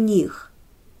входили в них.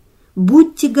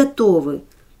 Будьте готовы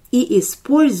и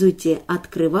используйте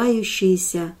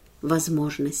открывающиеся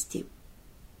возможности.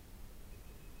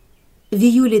 В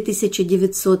июле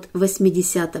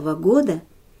 1980 года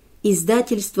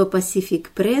издательство Pacific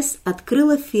Press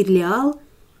открыло филиал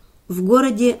в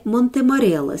городе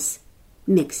Монтеморелос,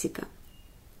 Мексика.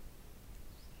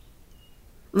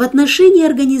 В отношении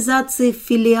организации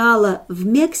филиала в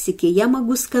Мексике я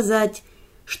могу сказать,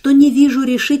 что не вижу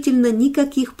решительно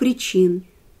никаких причин,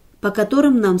 по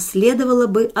которым нам следовало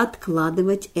бы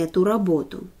откладывать эту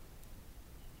работу.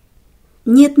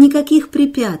 Нет никаких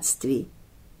препятствий.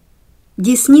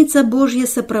 Десница Божья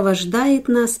сопровождает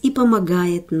нас и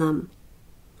помогает нам.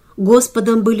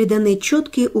 Господом были даны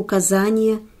четкие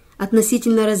указания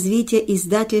относительно развития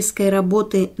издательской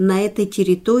работы на этой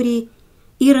территории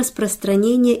и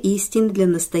распространения истин для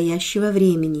настоящего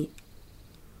времени.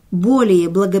 Более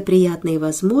благоприятной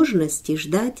возможности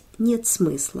ждать нет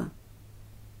смысла.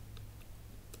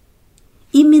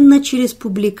 Именно через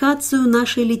публикацию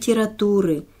нашей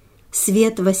литературы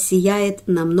свет воссияет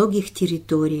на многих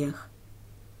территориях.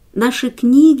 Наши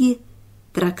книги,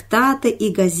 трактаты и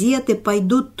газеты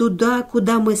пойдут туда,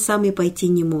 куда мы сами пойти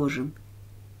не можем.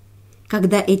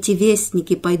 Когда эти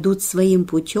вестники пойдут своим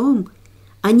путем,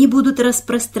 они будут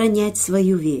распространять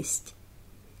свою весть.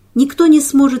 Никто не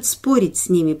сможет спорить с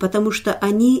ними, потому что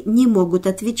они не могут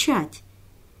отвечать.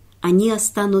 Они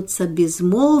останутся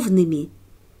безмолвными,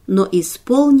 но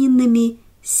исполненными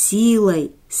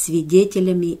силой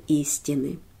свидетелями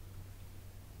истины.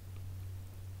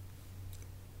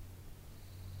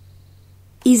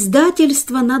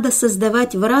 Издательства надо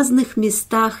создавать в разных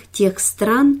местах тех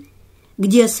стран,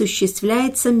 где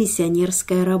осуществляется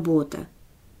миссионерская работа.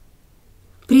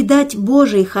 Придать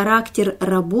Божий характер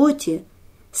работе,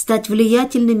 стать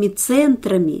влиятельными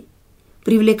центрами,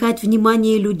 привлекать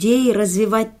внимание людей,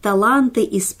 развивать таланты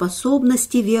и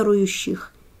способности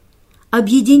верующих,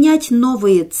 объединять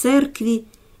новые церкви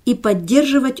и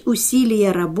поддерживать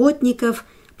усилия работников,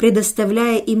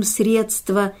 предоставляя им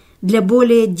средства для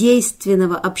более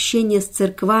действенного общения с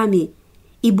церквами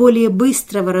и более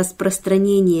быстрого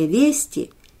распространения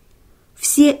вести,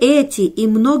 все эти и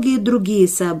многие другие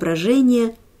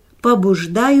соображения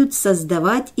побуждают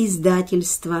создавать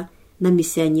издательства на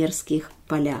миссионерских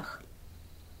полях.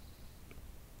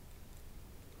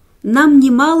 Нам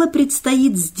немало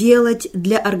предстоит сделать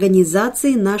для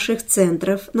организации наших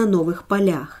центров на новых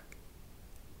полях.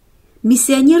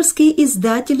 Миссионерские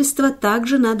издательства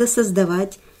также надо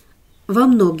создавать во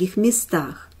многих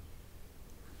местах.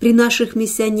 При наших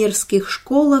миссионерских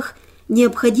школах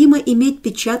необходимо иметь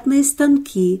печатные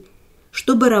станки,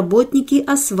 чтобы работники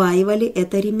осваивали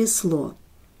это ремесло.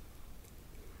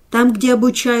 Там, где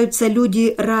обучаются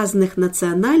люди разных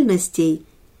национальностей,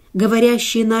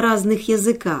 говорящие на разных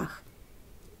языках,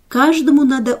 каждому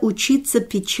надо учиться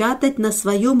печатать на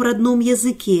своем родном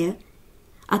языке,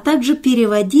 а также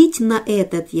переводить на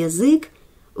этот язык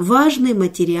важные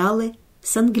материалы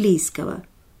с английского.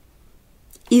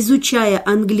 Изучая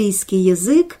английский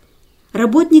язык,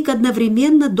 работник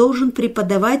одновременно должен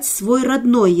преподавать свой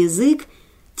родной язык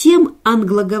тем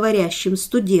англоговорящим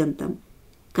студентам,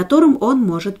 которым он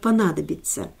может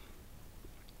понадобиться.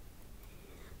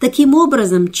 Таким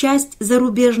образом, часть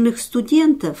зарубежных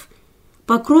студентов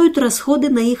покроют расходы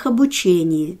на их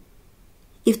обучение,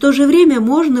 и в то же время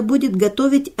можно будет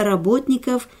готовить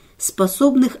работников,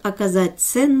 способных оказать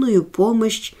ценную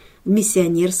помощь в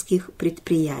миссионерских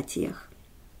предприятиях.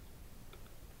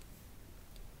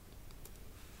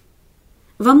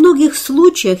 Во многих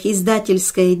случаях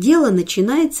издательское дело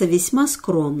начинается весьма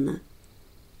скромно.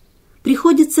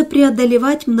 Приходится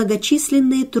преодолевать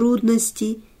многочисленные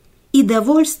трудности и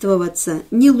довольствоваться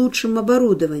не лучшим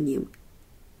оборудованием.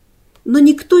 Но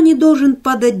никто не должен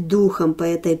падать духом по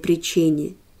этой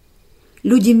причине.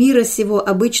 Люди мира сего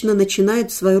обычно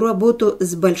начинают свою работу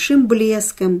с большим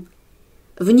блеском,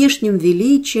 внешним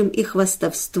величием и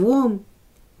хвастовством,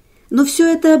 но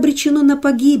все это обречено на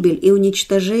погибель и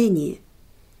уничтожение.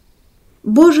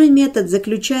 Божий метод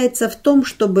заключается в том,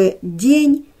 чтобы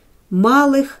день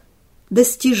малых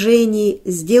достижений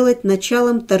сделать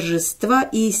началом торжества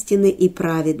истины и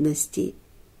праведности.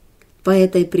 По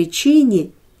этой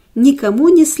причине никому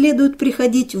не следует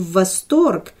приходить в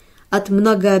восторг от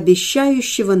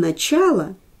многообещающего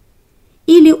начала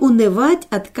или унывать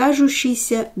от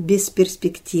кажущейся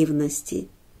бесперспективности.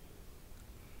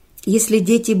 Если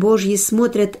дети Божьи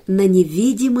смотрят на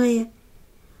невидимое,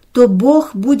 то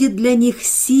Бог будет для них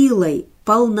силой,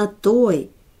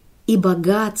 полнотой и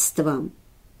богатством.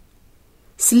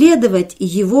 Следовать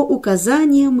Его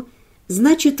указаниям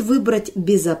значит выбрать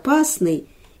безопасный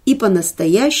и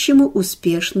по-настоящему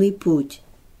успешный путь.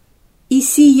 И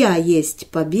сия есть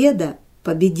победа,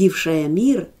 победившая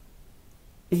мир,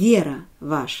 вера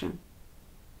ваша.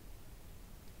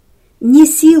 Не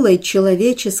силой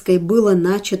человеческой было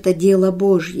начато дело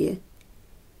Божье,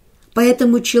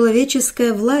 поэтому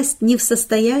человеческая власть не в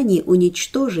состоянии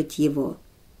уничтожить его.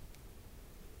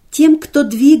 Тем, кто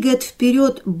двигает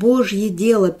вперед Божье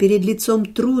дело перед лицом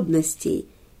трудностей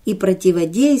и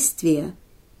противодействия,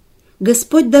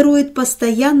 Господь дарует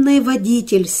постоянное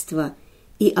водительство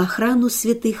и охрану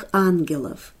святых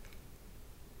ангелов.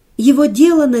 Его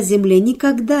дело на земле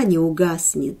никогда не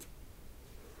угаснет.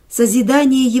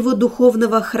 Созидание Его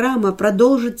духовного храма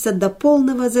продолжится до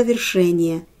полного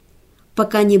завершения,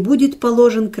 пока не будет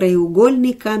положен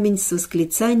краеугольный камень с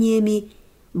восклицаниями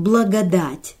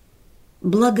 «Благодать!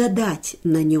 Благодать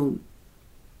на нем!».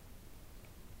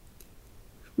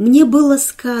 Мне было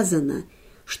сказано,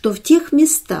 что в тех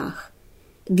местах,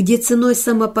 где ценой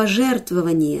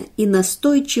самопожертвования и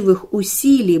настойчивых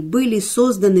усилий были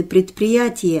созданы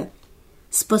предприятия,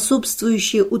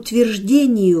 способствующие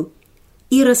утверждению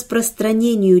и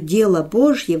распространению дела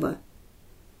Божьего,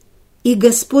 и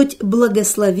Господь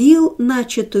благословил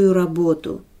начатую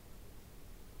работу,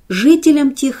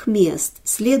 жителям тех мест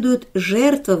следует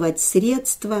жертвовать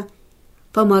средства,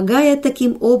 помогая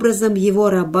таким образом Его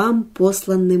рабам,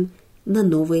 посланным на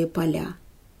новые поля.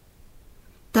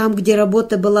 Там, где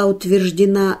работа была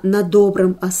утверждена на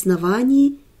добром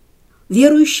основании,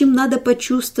 верующим надо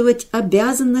почувствовать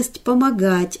обязанность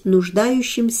помогать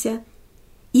нуждающимся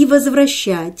и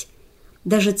возвращать,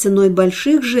 даже ценой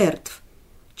больших жертв,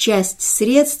 часть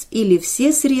средств или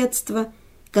все средства,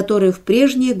 которые в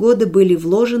прежние годы были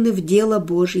вложены в дело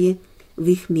Божье в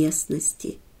их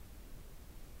местности.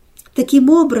 Таким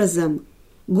образом,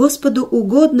 Господу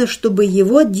угодно, чтобы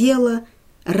Его дело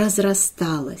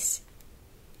разрасталось.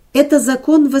 Это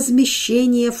закон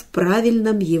возмещения в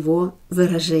правильном его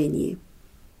выражении.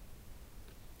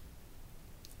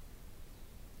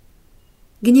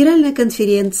 Генеральная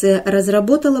конференция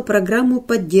разработала программу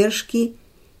поддержки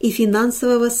и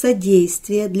финансового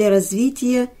содействия для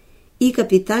развития и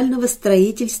капитального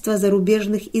строительства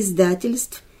зарубежных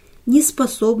издательств, не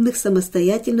способных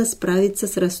самостоятельно справиться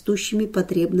с растущими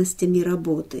потребностями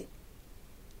работы.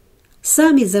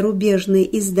 Сами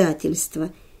зарубежные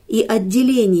издательства и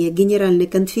отделения Генеральной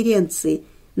конференции,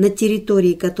 на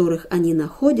территории которых они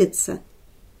находятся,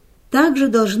 также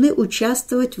должны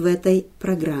участвовать в этой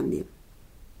программе.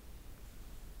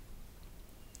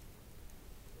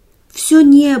 Все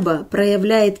небо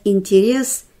проявляет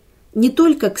интерес не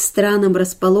только к странам,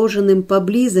 расположенным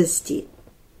поблизости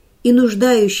и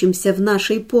нуждающимся в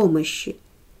нашей помощи,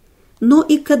 но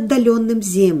и к отдаленным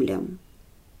землям.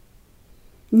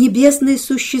 Небесные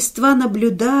существа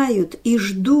наблюдают и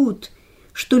ждут,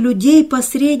 что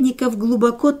людей-посредников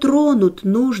глубоко тронут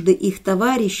нужды их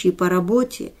товарищей по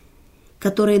работе,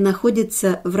 которые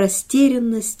находятся в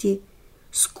растерянности,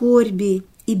 скорби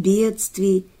и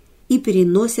бедствии и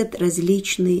переносят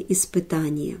различные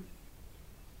испытания.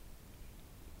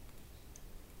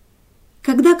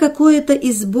 Когда какое-то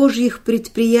из Божьих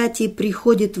предприятий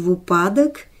приходит в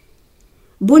упадок,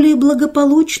 более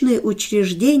благополучные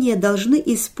учреждения должны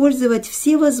использовать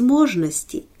все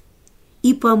возможности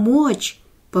и помочь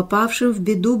попавшим в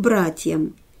беду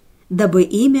братьям, дабы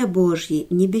имя Божье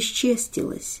не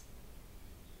бесчестилось.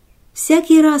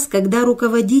 Всякий раз, когда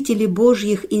руководители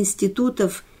Божьих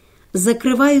институтов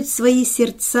закрывают свои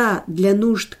сердца для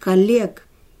нужд коллег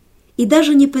и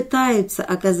даже не пытаются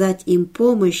оказать им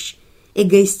помощь,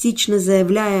 эгоистично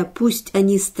заявляя «пусть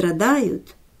они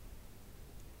страдают»,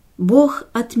 Бог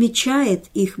отмечает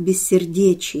их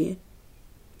бессердечие,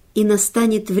 и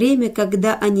настанет время,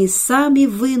 когда они сами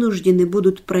вынуждены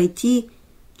будут пройти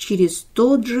через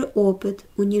тот же опыт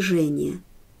унижения.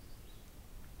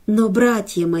 Но,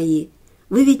 братья мои,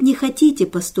 вы ведь не хотите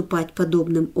поступать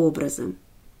подобным образом.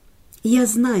 Я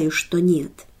знаю, что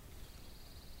нет.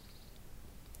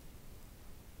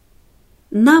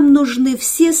 Нам нужны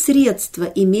все средства,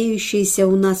 имеющиеся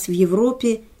у нас в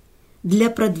Европе, для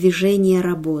продвижения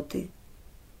работы.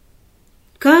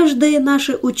 Каждое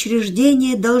наше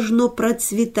учреждение должно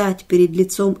процветать перед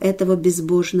лицом этого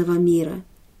безбожного мира.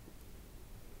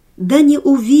 Да не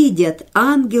увидят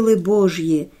ангелы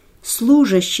Божьи,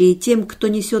 служащие тем, кто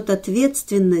несет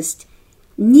ответственность,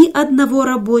 ни одного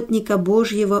работника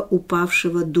Божьего,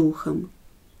 упавшего духом.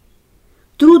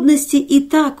 Трудности и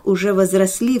так уже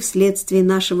возросли вследствие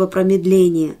нашего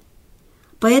промедления,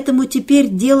 поэтому теперь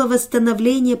дело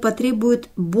восстановления потребует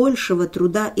большего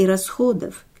труда и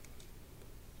расходов.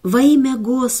 Во имя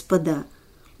Господа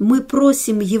мы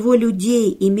просим Его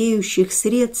людей, имеющих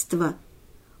средства,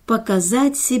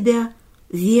 показать себя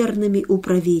верными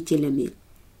управителями.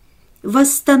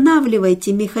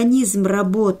 Восстанавливайте механизм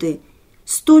работы,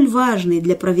 столь важный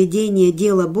для проведения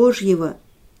дела Божьего,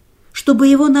 чтобы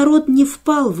его народ не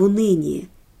впал в уныние,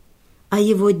 а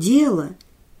его дело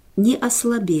не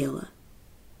ослабело.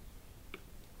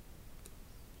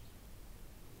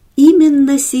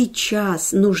 Именно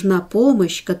сейчас нужна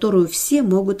помощь, которую все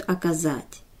могут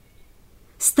оказать.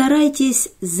 Старайтесь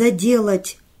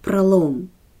заделать пролом.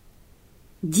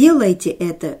 Делайте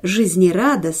это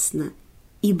жизнерадостно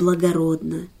и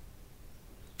благородно.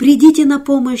 Придите на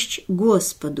помощь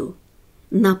Господу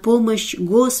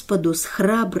с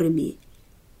храбрыми.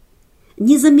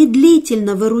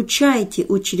 Незамедлительно выручайте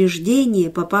учреждения,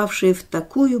 попавшие в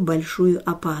такую большую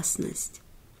опасность.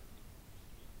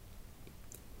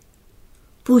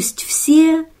 Пусть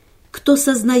все, кто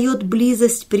сознает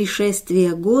близость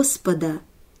пришествия Господа,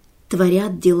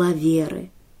 творят дела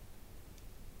веры.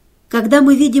 Когда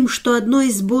мы видим, что одно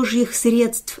из Божьих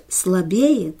средств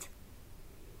слабеет,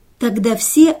 тогда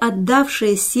все,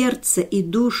 отдавшие сердце и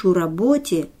душу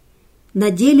работе,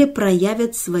 на деле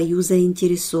проявят свою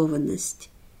заинтересованность.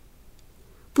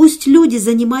 Пусть люди,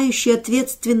 занимающие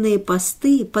ответственные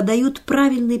посты, подают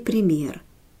правильный пример.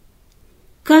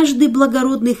 Каждый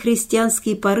благородный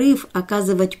христианский порыв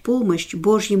оказывать помощь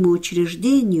Божьему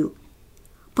учреждению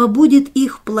побудит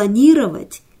их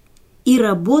планировать и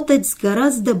работать с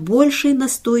гораздо большей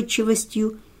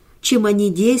настойчивостью, чем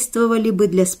они действовали бы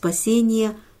для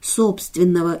спасения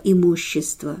собственного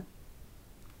имущества.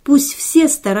 Пусть все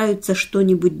стараются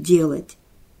что-нибудь делать.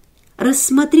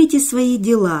 Рассмотрите свои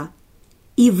дела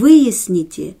и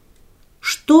выясните,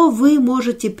 что вы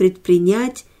можете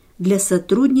предпринять для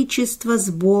сотрудничества с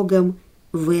Богом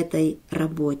в этой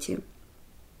работе.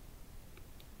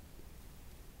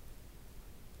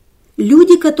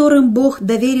 Люди, которым Бог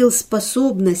доверил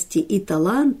способности и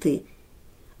таланты,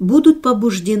 будут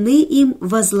побуждены им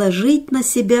возложить на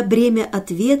себя бремя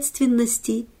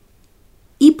ответственности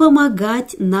и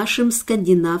помогать нашим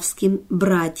скандинавским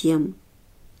братьям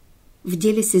в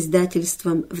деле с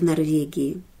издательством в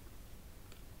Норвегии.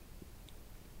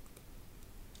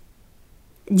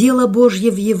 Дело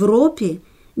Божье в Европе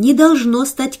не должно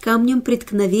стать камнем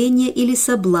преткновения или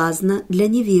соблазна для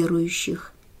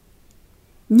неверующих.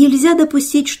 Нельзя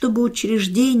допустить, чтобы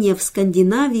учреждения в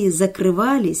Скандинавии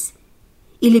закрывались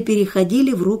или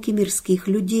переходили в руки мирских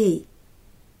людей.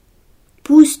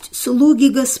 Пусть слуги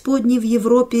Господни в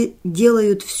Европе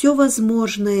делают все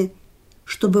возможное,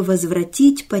 чтобы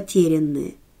возвратить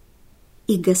потерянное,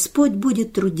 и Господь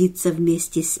будет трудиться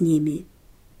вместе с ними.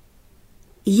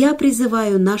 Я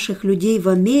призываю наших людей в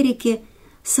Америке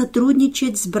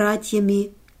сотрудничать с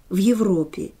братьями в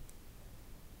Европе.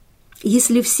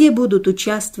 Если все будут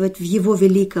участвовать в Его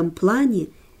великом плане,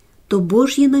 то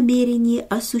Божье намерение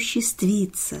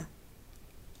осуществится.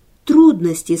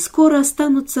 Трудности скоро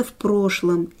останутся в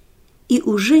прошлом и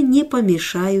уже не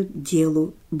помешают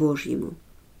делу Божьему.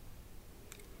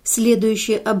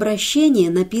 Следующее обращение,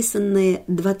 написанное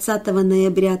 20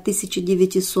 ноября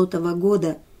 1900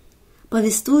 года,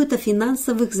 повествует о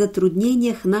финансовых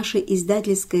затруднениях нашей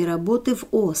издательской работы в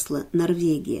Осло,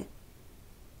 Норвегия.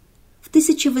 В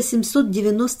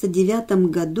 1899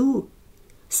 году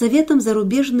Советом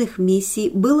зарубежных миссий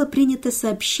было принято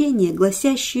сообщение,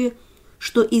 гласящее,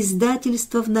 что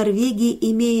издательство в Норвегии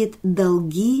имеет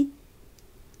долги,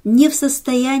 не в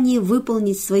состоянии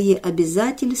выполнить свои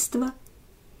обязательства,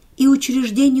 и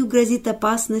учреждению грозит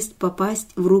опасность попасть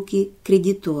в руки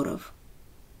кредиторов.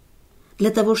 Для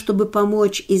того, чтобы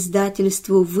помочь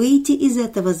издательству выйти из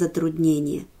этого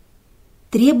затруднения,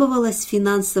 требовалась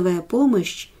финансовая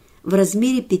помощь в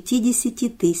размере $50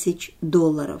 тысяч.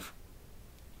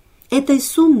 Этой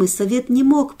суммы Совет не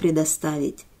мог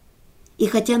предоставить, и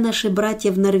хотя наши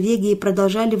братья в Норвегии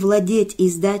продолжали владеть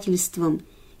издательством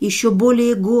еще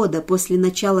более года после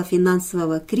начала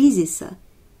финансового кризиса,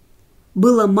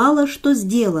 было мало что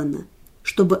сделано,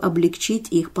 чтобы облегчить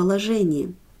их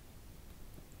положение.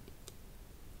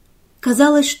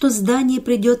 Казалось, что здание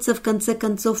придется в конце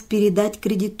концов передать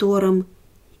кредиторам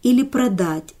или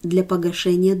продать для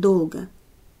погашения долга.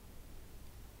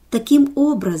 Таким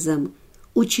образом,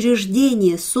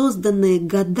 учреждение, созданное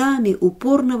годами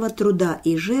упорного труда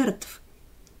и жертв,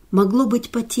 могло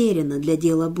быть потеряно для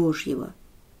дела Божьего.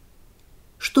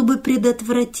 чтобы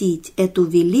предотвратить эту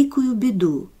великую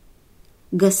беду,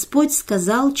 Господь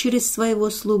сказал через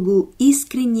своего слугу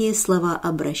искренние слова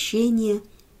обращения,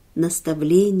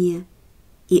 наставления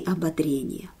и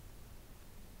ободрения.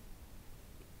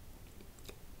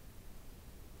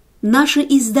 Наше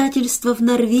издательство в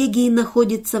Норвегии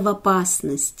находится в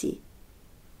опасности,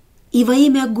 и во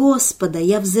имя Господа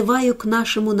я взываю к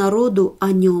нашему народу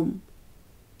о нем.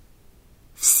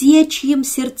 Все, чьим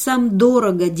сердцам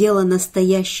дорого дело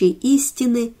настоящей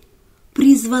истины,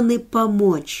 призваны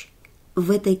помочь в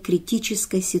этой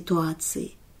критической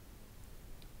ситуации.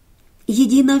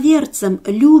 Единоверцам,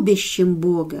 любящим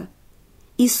Бога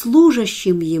и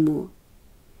служащим Ему,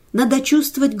 надо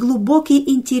чувствовать глубокий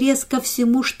интерес ко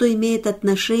всему, что имеет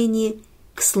отношение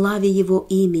к славе Его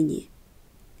имени.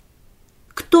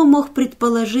 Кто мог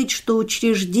предположить, что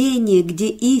учреждение, где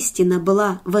истина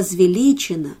была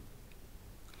возвеличена,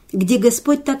 где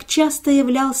Господь так часто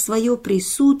являл свое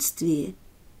присутствие,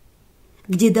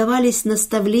 где давались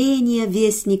наставления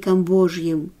вестникам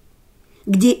Божьим,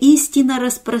 где истина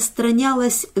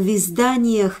распространялась в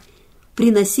изданиях,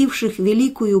 приносивших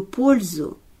великую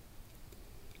пользу,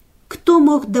 кто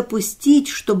мог допустить,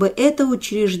 чтобы это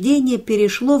учреждение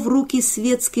перешло в руки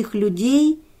светских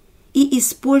людей и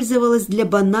использовалось для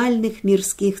банальных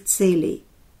мирских целей?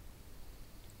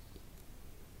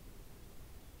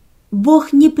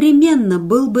 Бог непременно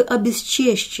был бы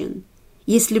обесчещен,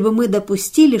 если бы мы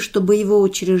допустили, чтобы его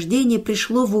учреждение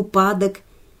пришло в упадок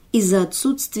из-за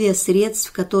отсутствия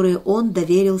средств, которые он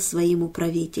доверил своим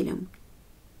управителям.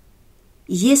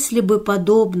 Если бы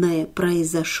подобное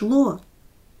произошло,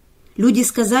 люди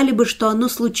сказали бы, что оно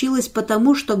случилось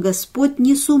потому, что Господь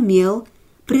не сумел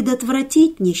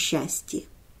предотвратить несчастье.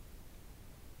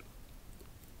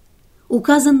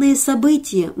 Указанные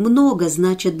события много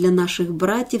значат для наших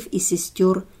братьев и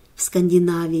сестер в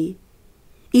Скандинавии.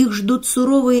 Их ждут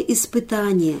суровые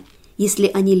испытания,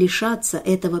 если они лишатся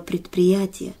этого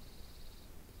предприятия.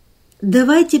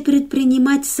 Давайте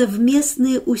предпринимать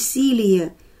совместные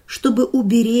усилия, чтобы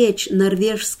уберечь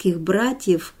норвежских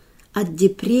братьев от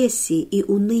депрессии и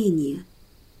уныния.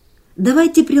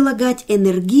 Давайте прилагать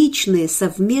энергичные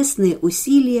совместные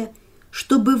усилия,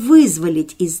 чтобы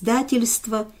вызволить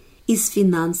издательство из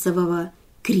финансового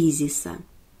кризиса.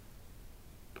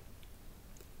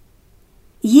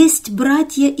 Есть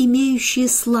братья, имеющие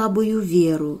слабую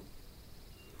веру.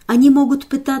 Они могут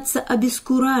пытаться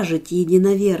обескуражить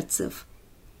единоверцев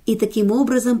и таким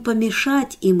образом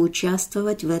помешать им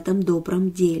участвовать в этом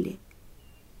добром деле.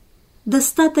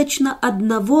 Достаточно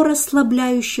одного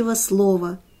расслабляющего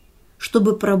слова,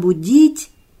 чтобы пробудить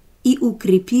и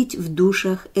укрепить в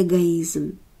душах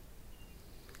эгоизм.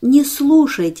 Не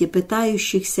слушайте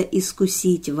пытающихся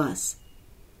искусить вас.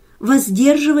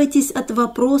 Воздерживайтесь от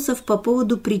вопросов по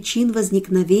поводу причин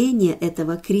возникновения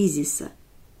этого кризиса.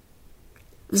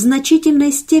 В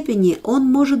значительной степени он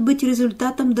может быть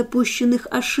результатом допущенных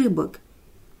ошибок,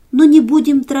 но не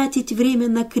будем тратить время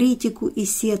на критику и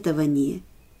сетование.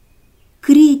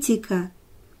 Критика,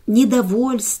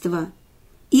 недовольство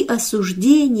и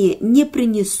осуждение не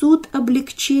принесут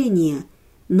облегчения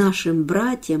нашим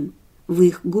братьям в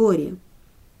их горе.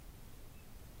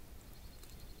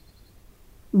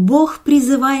 Бог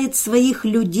призывает своих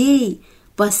людей,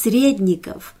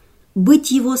 посредников,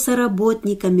 быть Его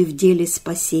соработниками в деле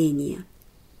спасения.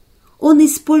 Он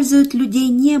использует людей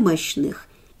немощных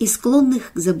и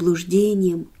склонных к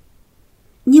заблуждениям.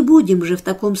 Не будем же в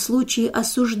таком случае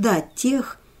осуждать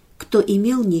тех, кто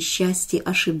имел несчастье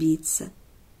ошибиться.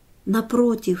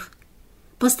 Напротив,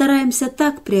 постараемся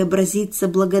так преобразиться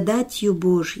благодатью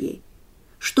Божьей,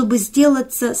 чтобы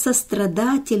сделаться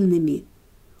сострадательными,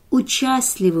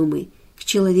 участливыми к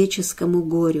человеческому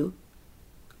горю.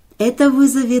 Это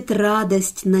вызовет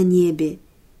радость на небе,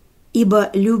 ибо,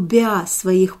 любя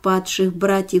своих падших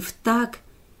братьев так,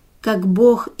 как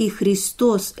Бог и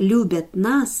Христос любят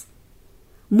нас,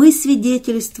 мы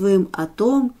свидетельствуем о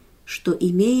том, что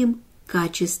имеем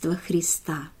качество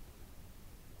Христа.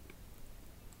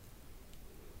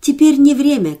 Теперь не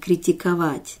время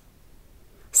критиковать.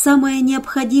 Самое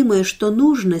необходимое, что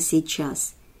нужно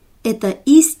сейчас, это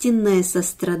истинное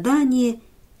сострадание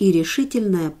и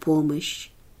решительная помощь.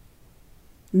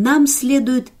 Нам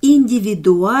следует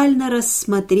индивидуально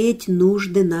рассмотреть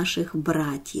нужды наших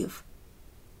братьев.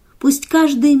 Пусть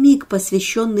каждый миг,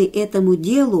 посвященный этому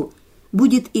делу,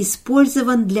 будет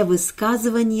использован для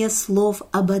высказывания слов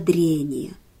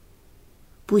ободрения.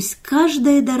 Пусть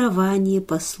каждое дарование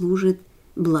послужит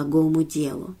благому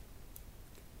делу.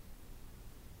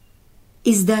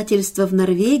 Издательство в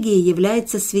Норвегии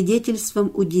является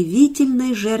свидетельством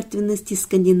удивительной жертвенности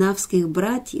скандинавских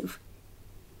братьев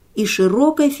и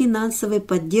широкой финансовой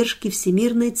поддержки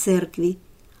Всемирной Церкви,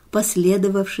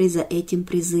 последовавшей за этим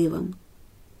призывом.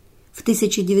 В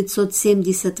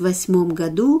 1978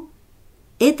 году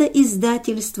это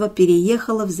издательство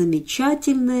переехало в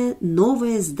замечательное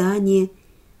новое здание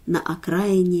на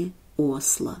окраине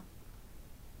Осло.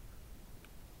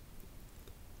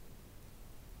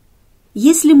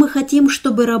 Если мы хотим,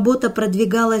 чтобы работа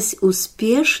продвигалась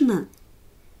успешно,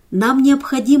 нам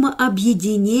необходимо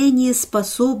объединение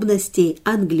способностей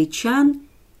англичан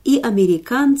и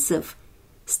американцев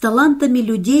с талантами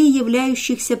людей,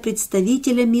 являющихся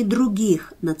представителями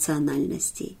других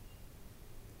национальностей.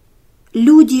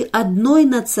 Люди одной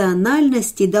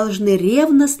национальности должны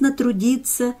ревностно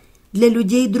трудиться для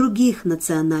людей других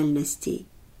национальностей.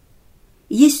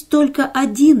 Есть только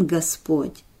один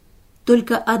Господь,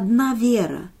 только одна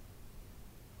вера.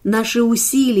 Наши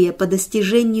усилия по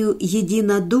достижению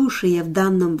единодушия в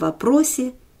данном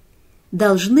вопросе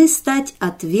должны стать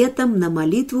ответом на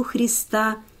молитву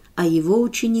Христа о Его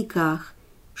учениках,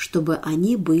 чтобы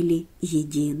они были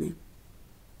едины.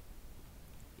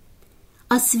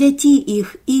 Освяти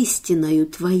их истиною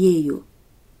Твоею.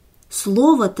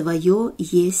 Слово Твое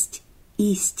есть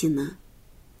истина.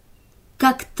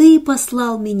 Как Ты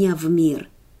послал меня в мир,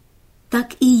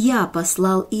 так и я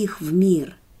послал их в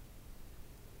мир.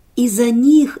 И за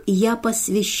них я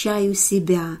посвящаю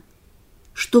себя,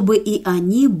 чтобы и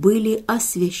они были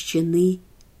освящены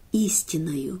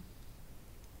истиною.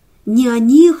 Не о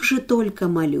них же только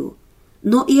молю,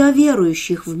 но и о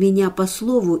верующих в меня по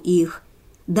слову их,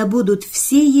 да будут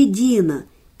все едино,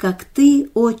 как Ты,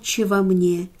 Отче, во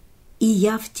мне, и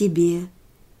я в Тебе,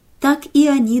 так и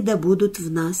они да будут в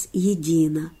нас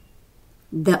едино.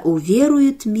 Да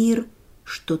уверует мир,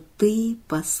 что Ты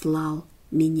послал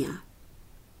меня.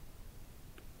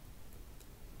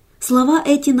 Слова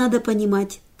эти надо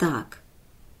понимать так.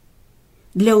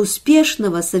 Для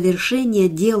успешного совершения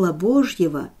дела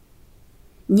Божьего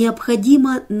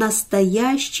необходимо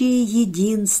настоящее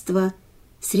единство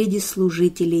среди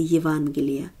служителей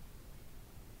Евангелия.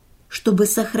 Чтобы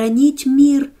сохранить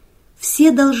мир,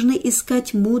 все должны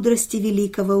искать мудрости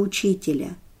великого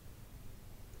Учителя.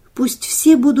 Пусть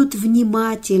все будут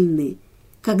внимательны,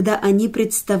 когда они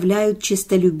представляют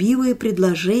честолюбивые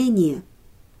предложения,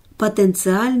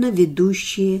 потенциально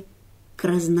ведущие к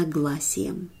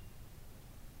разногласиям.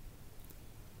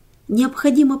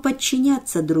 Необходимо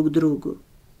подчиняться друг другу.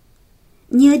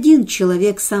 Ни один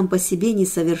человек сам по себе не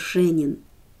совершенен.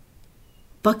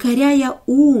 Покоряя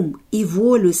ум и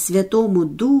волю Святому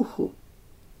Духу,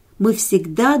 мы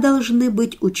всегда должны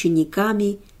быть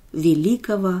учениками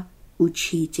великого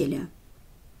Учителя.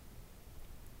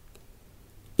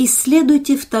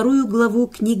 Исследуйте 2 главу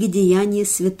книги «Деяния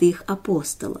святых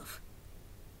апостолов».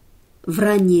 В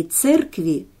ранней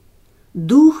церкви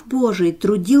Дух Божий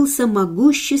трудился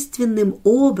могущественным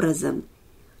образом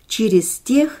через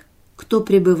тех, кто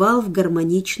пребывал в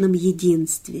гармоничном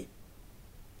единстве.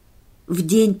 В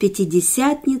день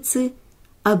Пятидесятницы,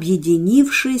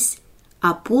 объединившись,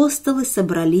 апостолы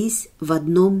собрались в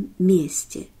одном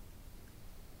месте.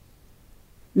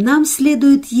 Нам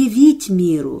следует явить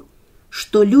миру,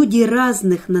 что люди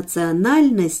разных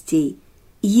национальностей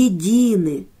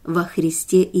едины во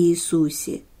Христе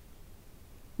Иисусе.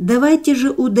 Давайте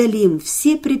же удалим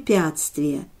все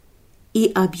препятствия и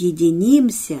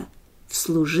объединимся в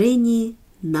служении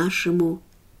нашему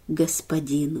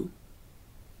Господину.